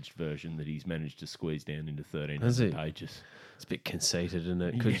the abridged version that he's managed to squeeze down into Has 1,300 he? pages. It's a bit conceited, isn't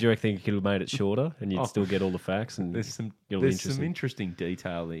it? Because do you reckon you could have made it shorter and you'd still get all the facts and There's some it'll be interesting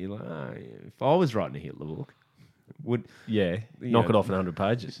detail that you're like, oh, yeah, if I was writing a Hitler book, would Yeah. You Knock know, it off in 100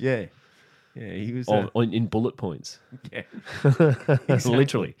 pages. yeah, he was In bullet points. yeah.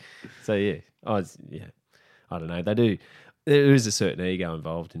 Literally. So, yeah. I don't know. They do. There is a certain ego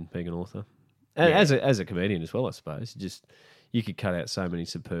involved in being an author. And Yeah. as a comedian as well, I suppose. You could cut out so many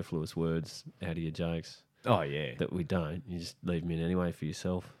superfluous words out of your jokes Oh yeah, that we don't. You just leave them in anyway for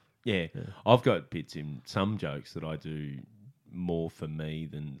yourself. yeah. I've got bits in some jokes that I do more for me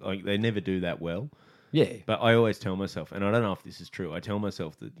than like they never do that well. Yeah. But I always tell myself, and I don't know if this is true, I tell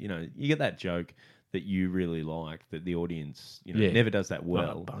myself that, you get that joke that you really like that the audience, never does that A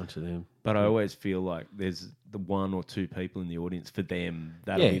well. bunch of them. But I always feel like there's the one or two people in the audience, for them,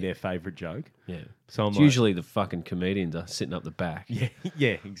 that'll Yeah. be their favourite joke. Yeah. So I'm It's like, usually the fucking comedians are sitting up the back. yeah,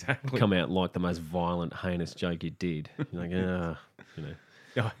 yeah, exactly. Come out like the most violent, heinous joke you did. You're like, Oh,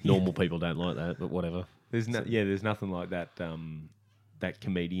 yeah. normal people don't like that, but whatever. There's nothing like that. That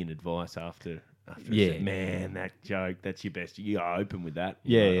comedian advice after. Yeah. Said, man, that joke, that's your best. You gotta open with that.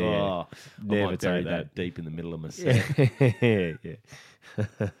 Yeah, You're like, yeah, oh, I Never might say bury that. deep in the middle of my set. Yeah.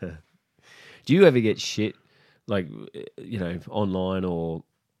 Do you ever get shit like online or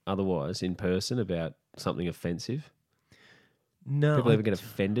otherwise in person about something offensive? No, People ever get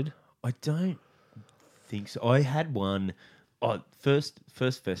offended? I don't think so. I had one. Oh, first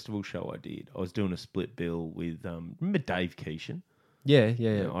festival show I did. I was doing a split bill with remember Dave Keeshan, Yeah.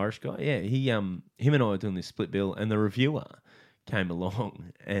 the Irish guy. Yeah, him and I were doing this split bill, and the reviewer came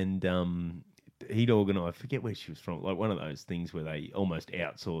along and he'd organised. I forget where she was from. Like one of those things where they almost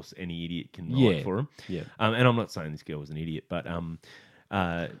outsource any idiot can write for them. Yeah. And I'm not saying this girl was an idiot, but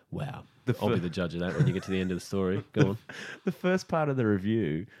Wow. The I'll be the judge of that when you get to the end of the story. Go on. the first part of the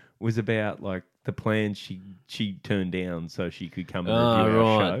review was about like the plans she turned down so she could come and review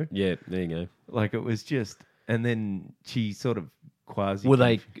our show. Yeah, there you go. Like it was just, and then she sort of quasi. Were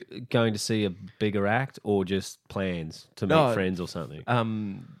they going to see a bigger act or just plans to make friends or something?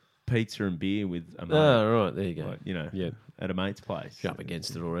 Pizza and beer with a mate. Oh, right, there you go. Like, at a mate's place. You're up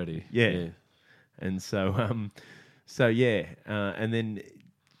against it already. Yeah. And so, and then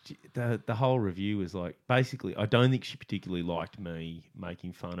the whole review was like, basically, I don't think she particularly liked me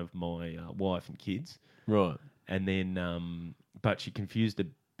making fun of my wife and kids. Right. And then, but she confused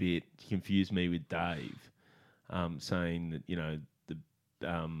me with Dave, saying that,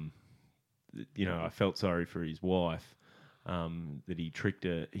 I felt sorry for his wife, that he tricked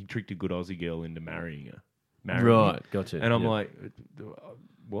a good Aussie girl into marrying her. Right, gotcha. And I'm like,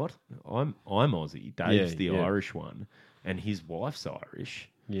 what? I'm Aussie. Dave's the Irish one, and his wife's Irish.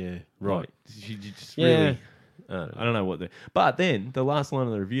 Yeah, right. Like, she just really. I don't know what the. But then the last line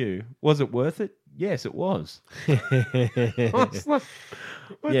of the review, was it worth it? Yes, it was. I was like,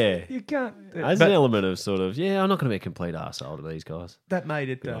 yeah, you can't. There's an element of sort of I'm not going to be a complete arsehole to these guys. That made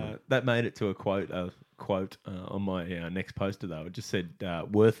it. That made it to a quote on my next poster though. It just said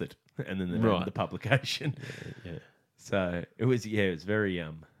 "worth it," and then the publication. Yeah. So it was. Yeah, it was very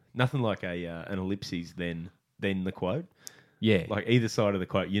nothing like an ellipses. Then the quote. Yeah. Like either side of the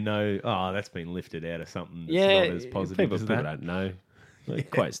quote, that's been lifted out of something that's not as positive as that. People don't know. Like,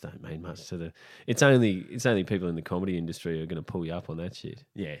 quotes don't mean much to the. It's only people in the comedy industry who are going to pull you up on that shit.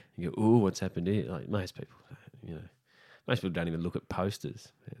 Yeah. You go, ooh, what's happened here? Like most people, most people don't even look at posters.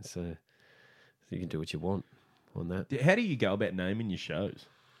 So you can do what you want on that. How do you go about naming your shows?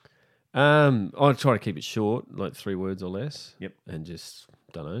 I try to keep it short, like 3 words or less. Yep. And just,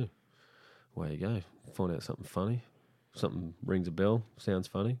 don't know, away you go. Find out something funny. Something rings a bell, sounds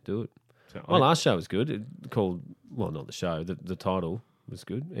funny, do it. So My last show was good. It called, not the show, the title was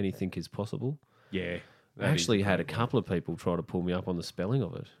good. Anything is possible. Yeah. I actually had a couple of people try to pull me up on the spelling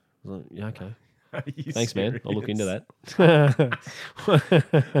of it. I was like, yeah, okay. Thanks, man. I'll look into that.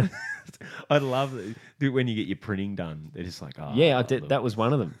 I love it when you get your printing done. They're just like, oh. Yeah, I did. That was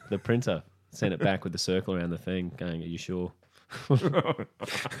one of them. The printer sent it back with the circle around the thing going, are you sure?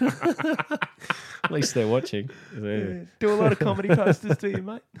 At least they're watching. Yeah. Do a lot of comedy posters, do you,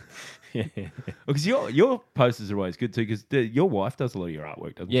 mate? Yeah. Because your posters are always good too. Because your wife does a lot of your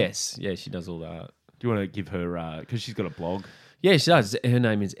artwork, doesn't she? Yes, yeah, she does all the art. Do you want to give her because she's got a blog? Yeah, she does. Her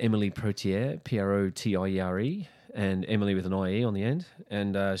name is Emily Protiere, Protiere, and Emily with an IE on the end.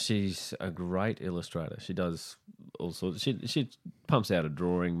 And she's a great illustrator. She does all sorts. She pumps out a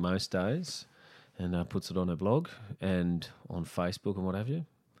drawing most days and puts it on her blog and on Facebook and what have you.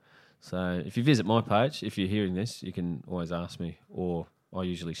 So if you visit my page, if you're hearing this, you can always ask me, or I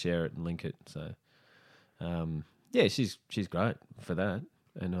usually share it and link it. So she's great for that,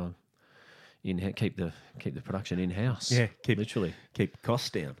 and keep the production in house. Yeah, literally keep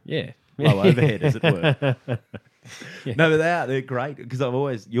costs down. Yeah, low overhead, as it were. Yeah. No, but they're great because I've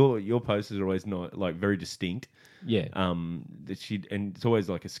always your posters are always not like very distinct. Yeah. And it's always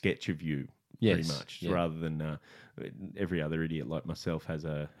like a sketch of you. Yes, pretty much, rather than every other idiot like myself has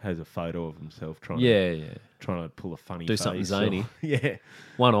a photo of himself trying to pull a funny do face something zany. Yeah,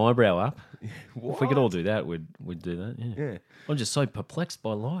 one eyebrow up. What? If we could all do that, we'd do that. Yeah. I'm just so perplexed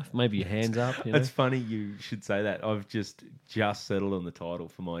by life. Maybe your hands up. It's funny you should say that. I've just settled on the title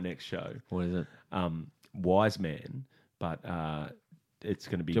for my next show. What is it? Wise Man, but it's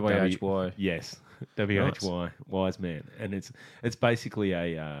going to be WHY. Yes. WHY, Wise Man, and it's basically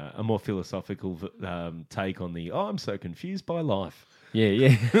a more philosophical take on the I'm so confused by life.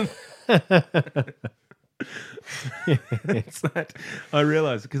 Yeah. It's that I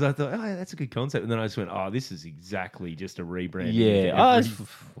realised because I thought, that's a good concept, and then I just went, this is exactly just a rebrand. Yeah,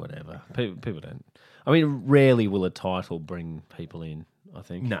 whatever. People don't. I mean, rarely will a title bring people in. I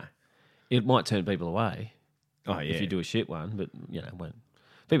think no, it might turn people away. Oh yeah, if you do a shit one, but when.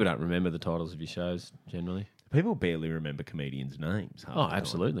 People don't remember the titles of your shows generally. People barely remember comedians' names. Oh,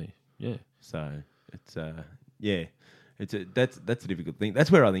 absolutely. Yeah. So it's That's a difficult thing.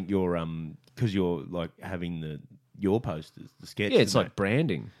 That's where I think you're because you're like having your posters, the sketches. Yeah, it's like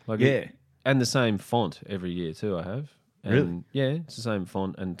branding. Like Yeah. and the same font every year too. I have. And Really? Yeah, it's the same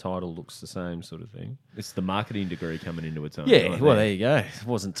font and title looks the same sort of thing. It's the marketing degree coming into its own. Yeah, right well, there. there you go. It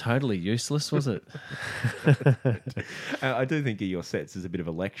wasn't totally useless, was it? I do think of your sets as a bit of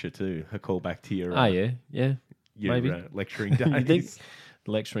a lecture too. A call back to your Yeah, your maybe. lecturing days. You think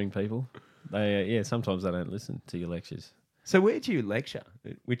lecturing people? They sometimes they don't listen to your lectures. So where do you lecture?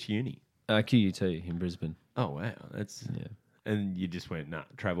 At which uni? QUT in Brisbane. Oh wow, that's Yeah, and you just went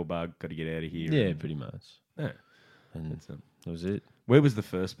travel bug, got to get out of here. yeah, and- pretty much. Yeah, And that's, that was it. where was the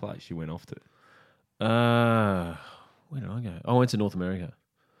first place you went off to? Where did I go? I went to North America.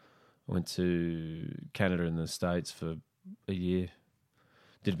 I went to Canada and the States for a year.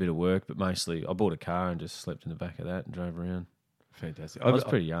 Did a bit of work, but mostly I bought a car and just slept in the back of that and drove around. Fantastic. I was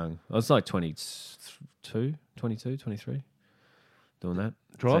pretty young. I was like 22, 23, doing that.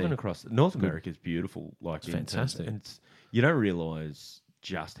 Driving So, across North America is beautiful. Like It's fantastic. and you don't realise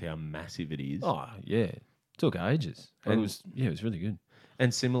just how massive it is. Oh, yeah. Took ages. But And- it was really good.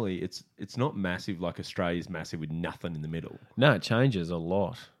 And similarly, it's not massive like Australia's massive with nothing in the middle. No, it changes a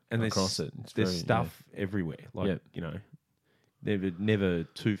lot And across it. It's there's very, stuff everywhere. Like Yep. you know, never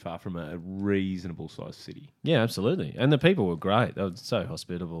too far from a reasonable sized city. Yeah, absolutely. And the people were great. They were so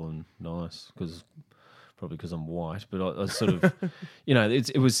hospitable and nice probably because I'm white, but I sort of,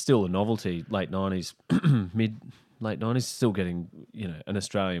 it was still a novelty. Late 90s, late 90s, still getting, an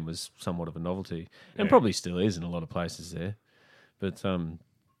Australian was somewhat of a novelty and Yeah. probably still is in a lot of places there. But, a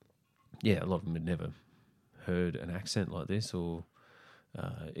lot of them had never heard an accent like this or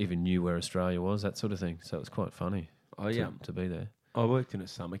even knew where Australia was, that sort of thing. So it was quite funny to be there. I worked in a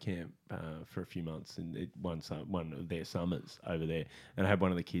summer camp for a few months, and one of their summers over there, and I had one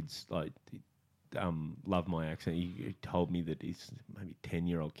of the kids love my accent. He told me that his maybe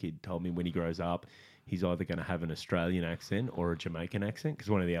 10-year-old kid told me when he grows up, he's either going to have an Australian accent or a Jamaican accent because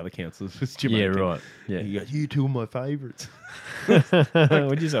one of the other counsellors was Jamaican. Yeah, right. Yeah. He goes, "You two are my favourites."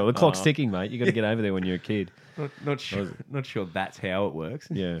 What'd you say? Well, the clock's ticking, mate. You got to get over there when you're a kid. Not sure that's how it works.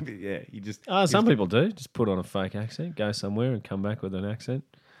 Yeah. But yeah. You just Some people do. Just put on a fake accent, go somewhere and come back with an accent.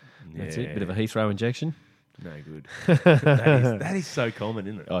 That's it. Bit of a Heathrow injection. no good. that is so common,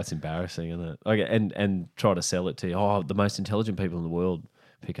 isn't it? Oh, it's embarrassing, isn't it? Okay, and try to sell it to you. Oh, the most intelligent people in the world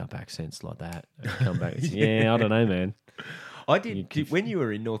pick up accents like that and come back and say, yeah, I don't know, man. I did. When you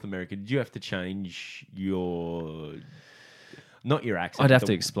were in North America, did you have to change not your accent? I'd have but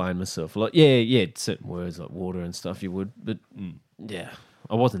to explain myself. Like, yeah, certain words like water and stuff you would, but yeah,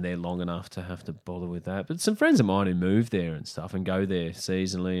 I wasn't there long enough to have to bother with that. But some friends of mine who move there and stuff and go there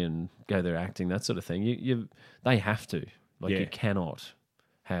seasonally and go there acting, that sort of thing, they have to. Like, Yeah. you cannot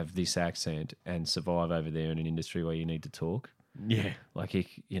have this accent and survive over there in an industry where you need to talk. Yeah. Like,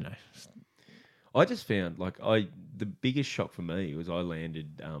 I just found the biggest shock for me was I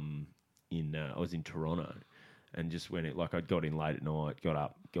landed I was in Toronto, and just when I'd got in late at night, got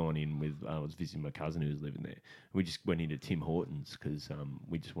up, gone in with I was visiting my cousin who was living there. We just went into Tim Hortons because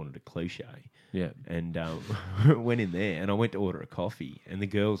we just wanted a cliche. yeah. And went in there, and I went to order a coffee, and the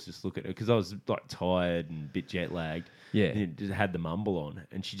girls just look at her because I was like tired and a bit jet lagged. Yeah. and just had the mumble on,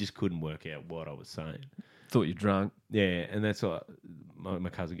 and she just couldn't work out what I was saying. Thought you're drunk. Yeah, and that's what my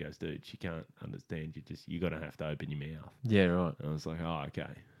cousin goes, dude. She can't understand you. You're gonna have to open your mouth. Yeah, right. And I was like, oh, okay.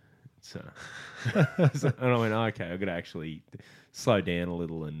 So, and I went, oh, okay. I've got to actually slow down a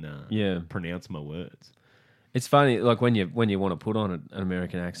little and Yeah. pronounce my words. It's funny, like when you want to put on an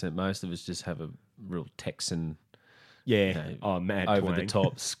American accent, most of us just have a real Texan, Yeah. Oh, mad over the twang.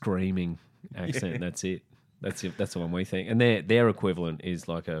 top, screaming accent. And that's it. That's the one we think. And their equivalent is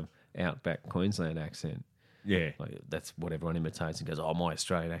like a outback Queensland accent. Yeah. Like that's what everyone imitates and goes, "Oh, my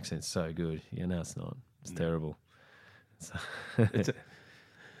Australian accent's so good." Yeah, no, it's not. It's terrible. So,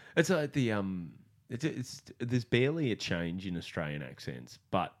 It's like there's barely a change in Australian accents,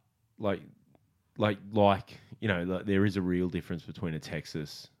 but like there is a real difference between a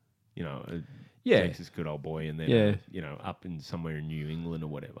Texas, Yeah. Texas good old boy, and then Yeah. up in somewhere in New England or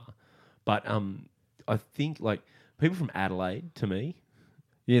whatever. But I think like people from Adelaide to me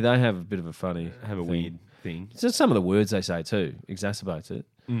yeah, they have a bit of a funny have a thing. weird thing. So some of the words they say too exacerbates it.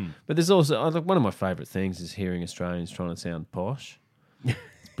 But there's also one of my favourite things is hearing Australians trying to sound posh. It's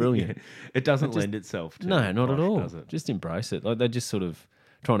brilliant. It doesn't lend itself to No, not at posh, all. does it? Just embrace it. Like they're just sort of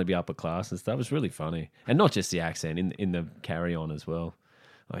trying to be upper class and stuff. It's really funny, and not just the accent in the carry on as well.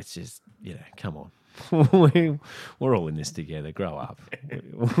 Like, it's just come on, we're all in this together. Grow up.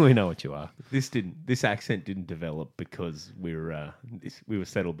 We know what you are. This accent didn't develop because we were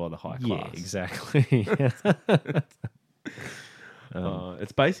settled by the high class. Yeah, exactly.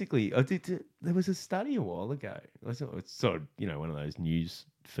 It's basically there was a study a while ago. It's sort of one of those news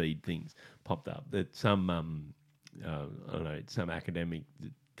feed things popped up that some I don't know, some academic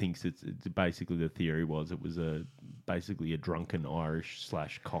thinks it's basically the theory was it was basically a drunken Irish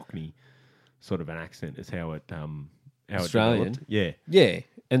 / Cockney sort of an accent is how it Australian? Yeah. Yeah,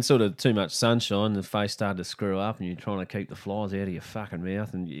 and sort of too much sunshine, the face started to screw up, and you're trying to keep the flies out of your fucking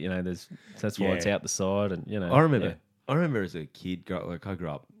mouth, and that's why it's out the side, and I remember as a kid, I grew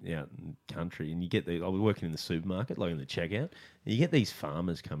up out in the country, and I was working in the supermarket, like in the checkout, and you get these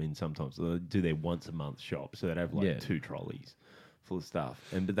farmers come in sometimes. They do their once a month shop, so they'd have 2 trolleys full of stuff,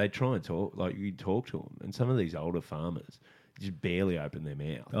 but they try and talk, like you talk to them, and some of these older farmers just barely open their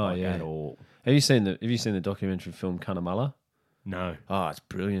mouth at all. Have you seen the documentary film Cunnamulla? No. Oh, it's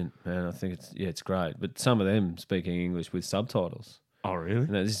brilliant, man. I think it's great. But some of them speaking English with subtitles. Oh, really?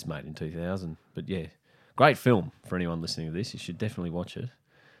 No, this is made in 2000. But yeah, great film for anyone listening to this. You should definitely watch it.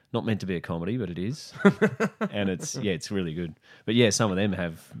 Not meant to be a comedy, but it is. And it's really good. But yeah, some of them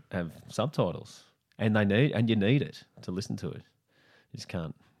have subtitles, and you need it to listen to it. You just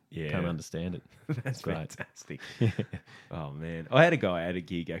can't understand it. That's great. Fantastic. Oh man, I had a guy at a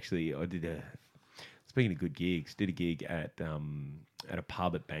gig actually. Speaking of good gigs, did a gig at a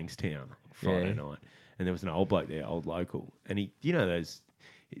pub at Bankstown Friday night, and there was an old bloke there, old local, and he,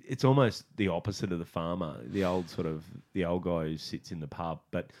 it's almost the opposite of the farmer, the old guy who sits in the pub,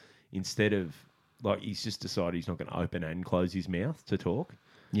 but instead of he's just decided he's not going to open and close his mouth to talk.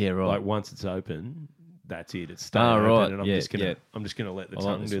 Yeah, right. Like once it's open, that's it. It's staying open, right. and I'm just gonna let the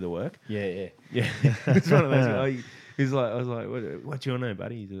tongue do the work. Yeah. It's one of those. He's like, I was like, what's your name,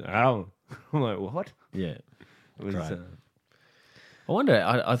 buddy? He's like, oh. I'm like, what? Yeah. It was, I wonder.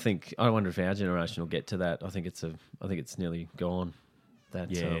 I wonder if our generation will get to that. I think it's nearly gone. That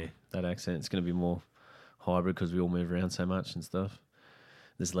accent. It's going to be more hybrid because we all move around so much and stuff.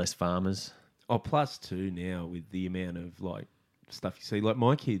 There's less farmers. Oh, plus too now with the amount of stuff you see. Like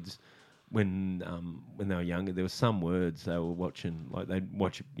my kids, when they were younger, there were some words they were watching. Like they'd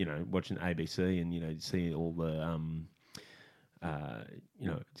watch, watching ABC, and you'd see all the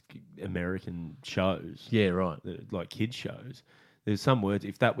American shows. Yeah, right. Like kids shows. There's some words.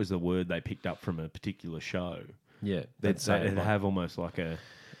 If that was the word they picked up from a particular show, they'd have almost like an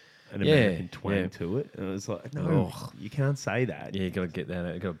American twang to it. And it was like, no, you can't say that. Yeah, you got to get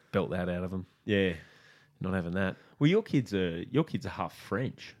that. You got to belt that out of them. Yeah, not having that. Well, your kids are half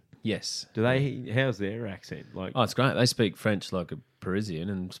French. Yes. Do they? How's their accent? Oh, it's great. They speak French like a Parisian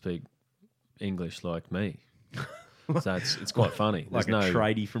and speak English like me. So it's quite funny. Like a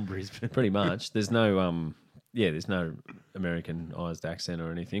tradie from Brisbane. Pretty much. There's no there's no Americanized accent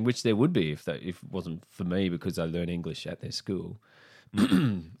or anything, which there would be if it wasn't for me, because I learn English at their school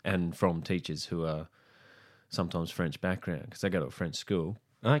and from teachers who are sometimes French background, because they go to a French school.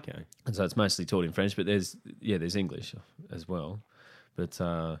 Okay. And so it's mostly taught in French, but there's English as well. But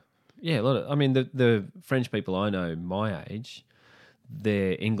a lot of, the French people I know my age,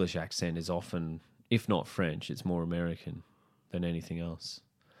 their English accent is often, if not French, it's more American than anything else.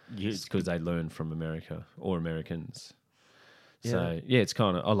 Yes. It's because they learn from America or Americans. Yeah. So, it's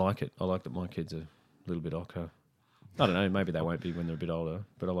kind of, I like it. I like that my kids are a little bit ocker. I don't know, maybe they won't be when they're a bit older,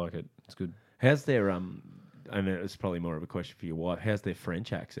 but I like it. It's good. How's their, I mean, it's probably more of a question for your wife, how's their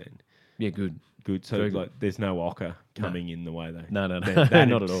French accent? Yeah, good. Good. So, there's no ochre coming in the way they... No. That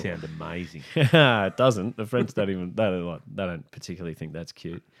not at all. Sound amazing. It doesn't. The French don't even... They don't particularly think that's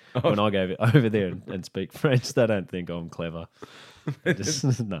cute. When I go over there and speak French, they don't think I'm clever.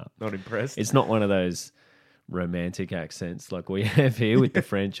 No. Not impressed? It's not one of those romantic accents like we have here with the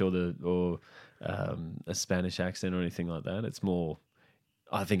French or a Spanish accent or anything like that. It's more...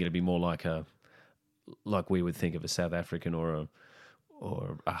 I think it'd be more like we would think of a South African or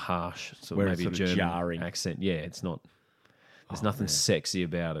a harsh, maybe German jarring accent. Yeah, it's not. There's nothing sexy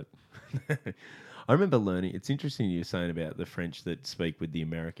about it. I remember learning. It's interesting you're saying about the French that speak with the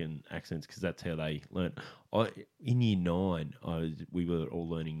American accents, because that's how they learn. In year 9, we were all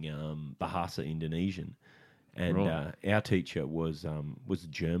learning Bahasa Indonesian, and our teacher was a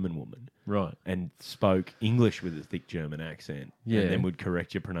German woman, right, and spoke English with a thick German accent, yeah, and then would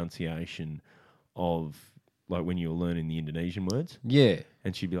correct your pronunciation of. Like when you were learning the Indonesian words. Yeah.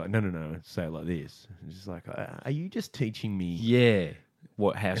 And she'd be like, no, say it like this. And she's like, are you just teaching me? Yeah.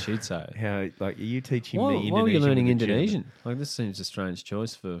 How she'd say it. Are you teaching me Indonesian? Why were you learning Indonesian? Like, this seems a strange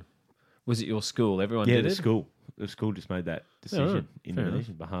choice for... Was it your school? Everyone did it? Yeah, school. The school just made that decision.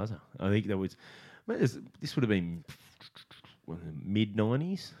 Indonesian, Bahasa. I think that was... This would have been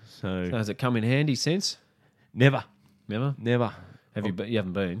mid-90s. So has it come in handy since? Never. Never? Never. You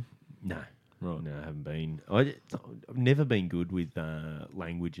haven't been? No. Right. No, I haven't been. I've never been good with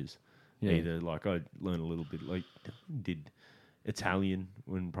languages Yeah. either. Like I learned a little bit. Like did Italian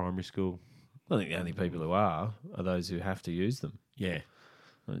in primary school. I think the only people who are those who have to use them. Yeah.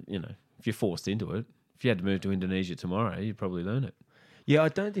 You know, if you're forced into it, if you had to move to Indonesia tomorrow, you'd probably learn it. Yeah, I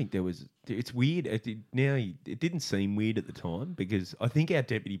don't think there was. It's weird. It didn't seem weird at the time because I think our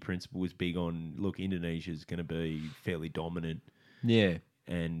deputy principal was big on look. Indonesia's going to be fairly dominant, Yeah.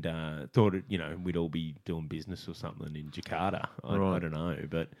 and thought it. We'd all be doing business or something in Jakarta. I Right. don't know,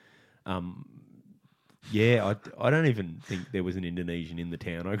 but yeah, I don't even think there was an Indonesian in the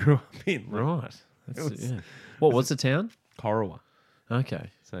town I grew up in. Right. That's, was- yeah. What was the town? Corowa, Okay.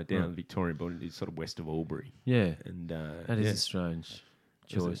 so down in Victoria, but it's sort of west of Albury, Yeah. and That is yeah, a strange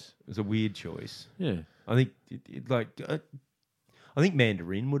it was a- choice. It was a weird choice. Yeah. I think I think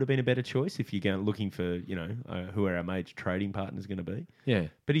Mandarin would have been a better choice if you're going looking for who are our major trading partners going to be. Yeah.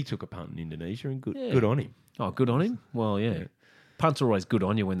 But he took a punt in Indonesia, and good Yeah. good on him. Oh, good on him? Well, yeah. Yeah. Punts are always good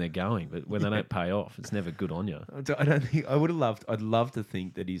on you when they're going, but when they don't pay off, it's never good on you. I don't think I would have loved. I'd love to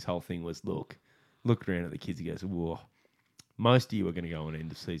think that his whole thing was looked around at the kids. He goes, "Whoa, most of you are going to go on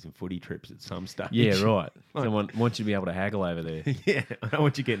end of season footy trips at some stage." Yeah, right. Someone wants you to be able to haggle over there. Yeah, I don't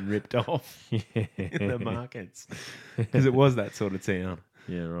want you getting ripped off in the markets because it was that sort of town.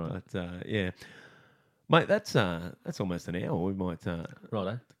 Yeah, right. But yeah, mate, that's almost an hour. We might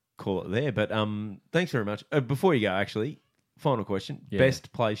Righto. call it there. But thanks very much. Before you go, actually, final question: Yeah.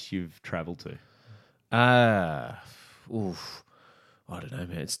 best place you've travelled to? Oof. I don't know,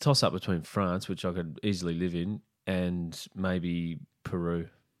 man. It's a toss up between France, which I could easily live in, and maybe Peru.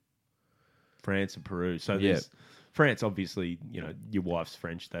 France and Peru. So Yeah. there's France, obviously. Your wife's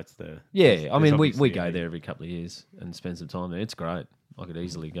French. That's the Yeah, there's I mean, we obviously go a- there every couple of years and spend some time there. It's great. I could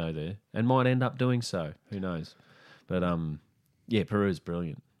easily go there and might end up doing so. Who knows? But yeah, Peru's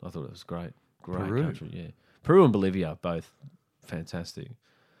brilliant. I thought it was great. Great Peru? country, yeah. Peru and Bolivia, both fantastic.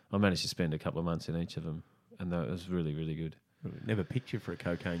 I managed to spend a couple of months in each of them, and that was really, really good. Never picture for a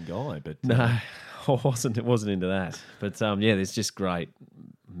cocaine guy, but No, I wasn't into that. But yeah, there's just great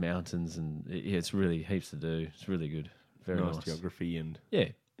mountains, and yeah, it's really heaps to do. It's really good. Very nice nice. geography and Yeah,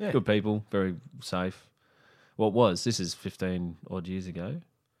 Yeah. good people, very safe. Well, it was. This is 15 odd years ago,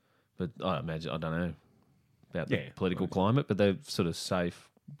 but I imagine I don't know about the Yeah, political climate, but they're sort of safe,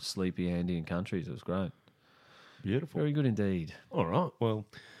 sleepy Andean countries. It was great. beautiful. Very good indeed. All right. Well,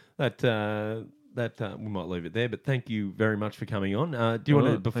 that we might leave it there. But thank you very much for coming on. Do you All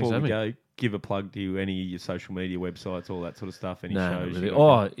want to, right, before thanks we for having go, give a plug to any of your social media websites, all that sort of stuff? Any No, shows? not you really.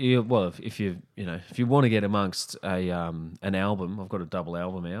 got Oh, yeah. Well, if you want to get amongst a an album, I've got a double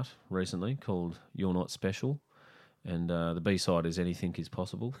album out recently called "You're Not Special," and the B side is "Anything Is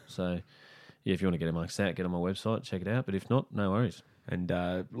Possible." So, yeah, if you want to get amongst that, get on my website, check it out. But if not, no worries. and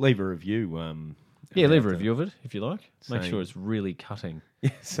leave a review. Yeah, leave a about, review of it if you like. Make saying- sure it's really cutting.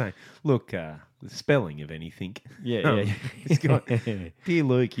 Say, look, the spelling of anything. Yeah, It's got, dear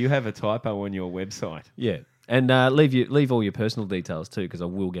Luke, you have a typo on your website. yeah. And leave all your personal details too, because I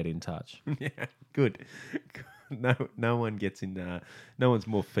will get in touch. Yeah, good. No one gets in. No one's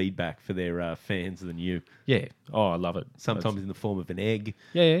more feedback for their fans than you. Yeah. Oh, I love it. Sometimes in the form of an egg.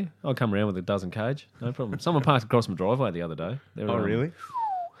 Yeah. I'll come around with a dozen cage. No problem. Someone parked across my driveway the other day. They were, Oh, really?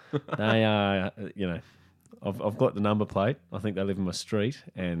 They are, I've got the number plate. I think they live in my street,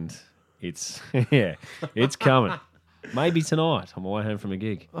 and it's it's coming. Maybe tonight on my way home from a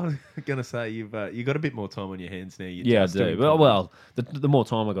gig. I was gonna say you've got a bit more time on your hands now. You're Yeah, I just do. doing Well, the more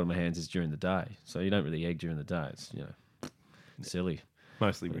time I got on my hands is during the day, so you don't really egg during the day. It's silly.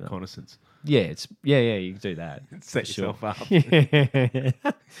 mostly reconnaissance. Yeah, you can do that. Set Sure. yourself up.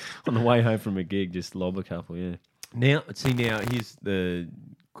 On the way home from a gig, just lob a couple. Yeah. Now,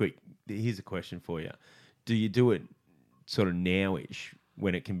 here's a question for you. Do you do it sort of nowish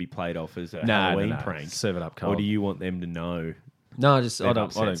when it can be played off as a Halloween prank? Serve it up cold. Or do you want them to know? No, I They've don't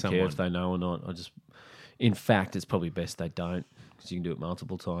upset care someone. if they know or not. In fact, it's probably best they don't, because you can do it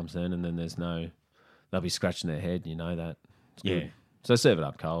multiple times then, and then they'll be scratching their head, and you know that. It's good. Yeah. So serve it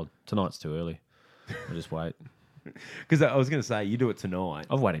up cold. Tonight's too early. I'll just wait. Because I was going to say, you do it tonight.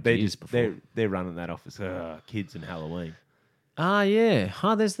 I've waited They're years before. They're running that off as kids and Halloween. Ah, yeah.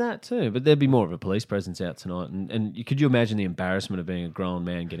 There's that too. But there'd be more of a police presence out tonight. And could you imagine the embarrassment of being a grown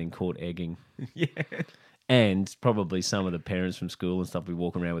man getting caught egging? Yeah. And probably some of the parents from school and stuff be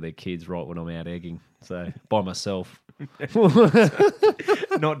walking around with their kids right when I'm out egging. So by myself.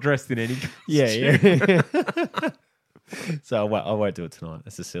 Not dressed in any costume. Yeah. So I won't do it tonight.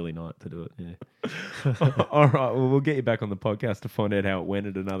 It's a silly night to do it. Yeah. All right. Well, we'll get you back on the podcast to find out how it went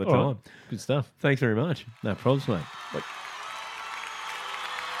at another All time. right. Good stuff. Thanks very much. No problems, mate. Bye.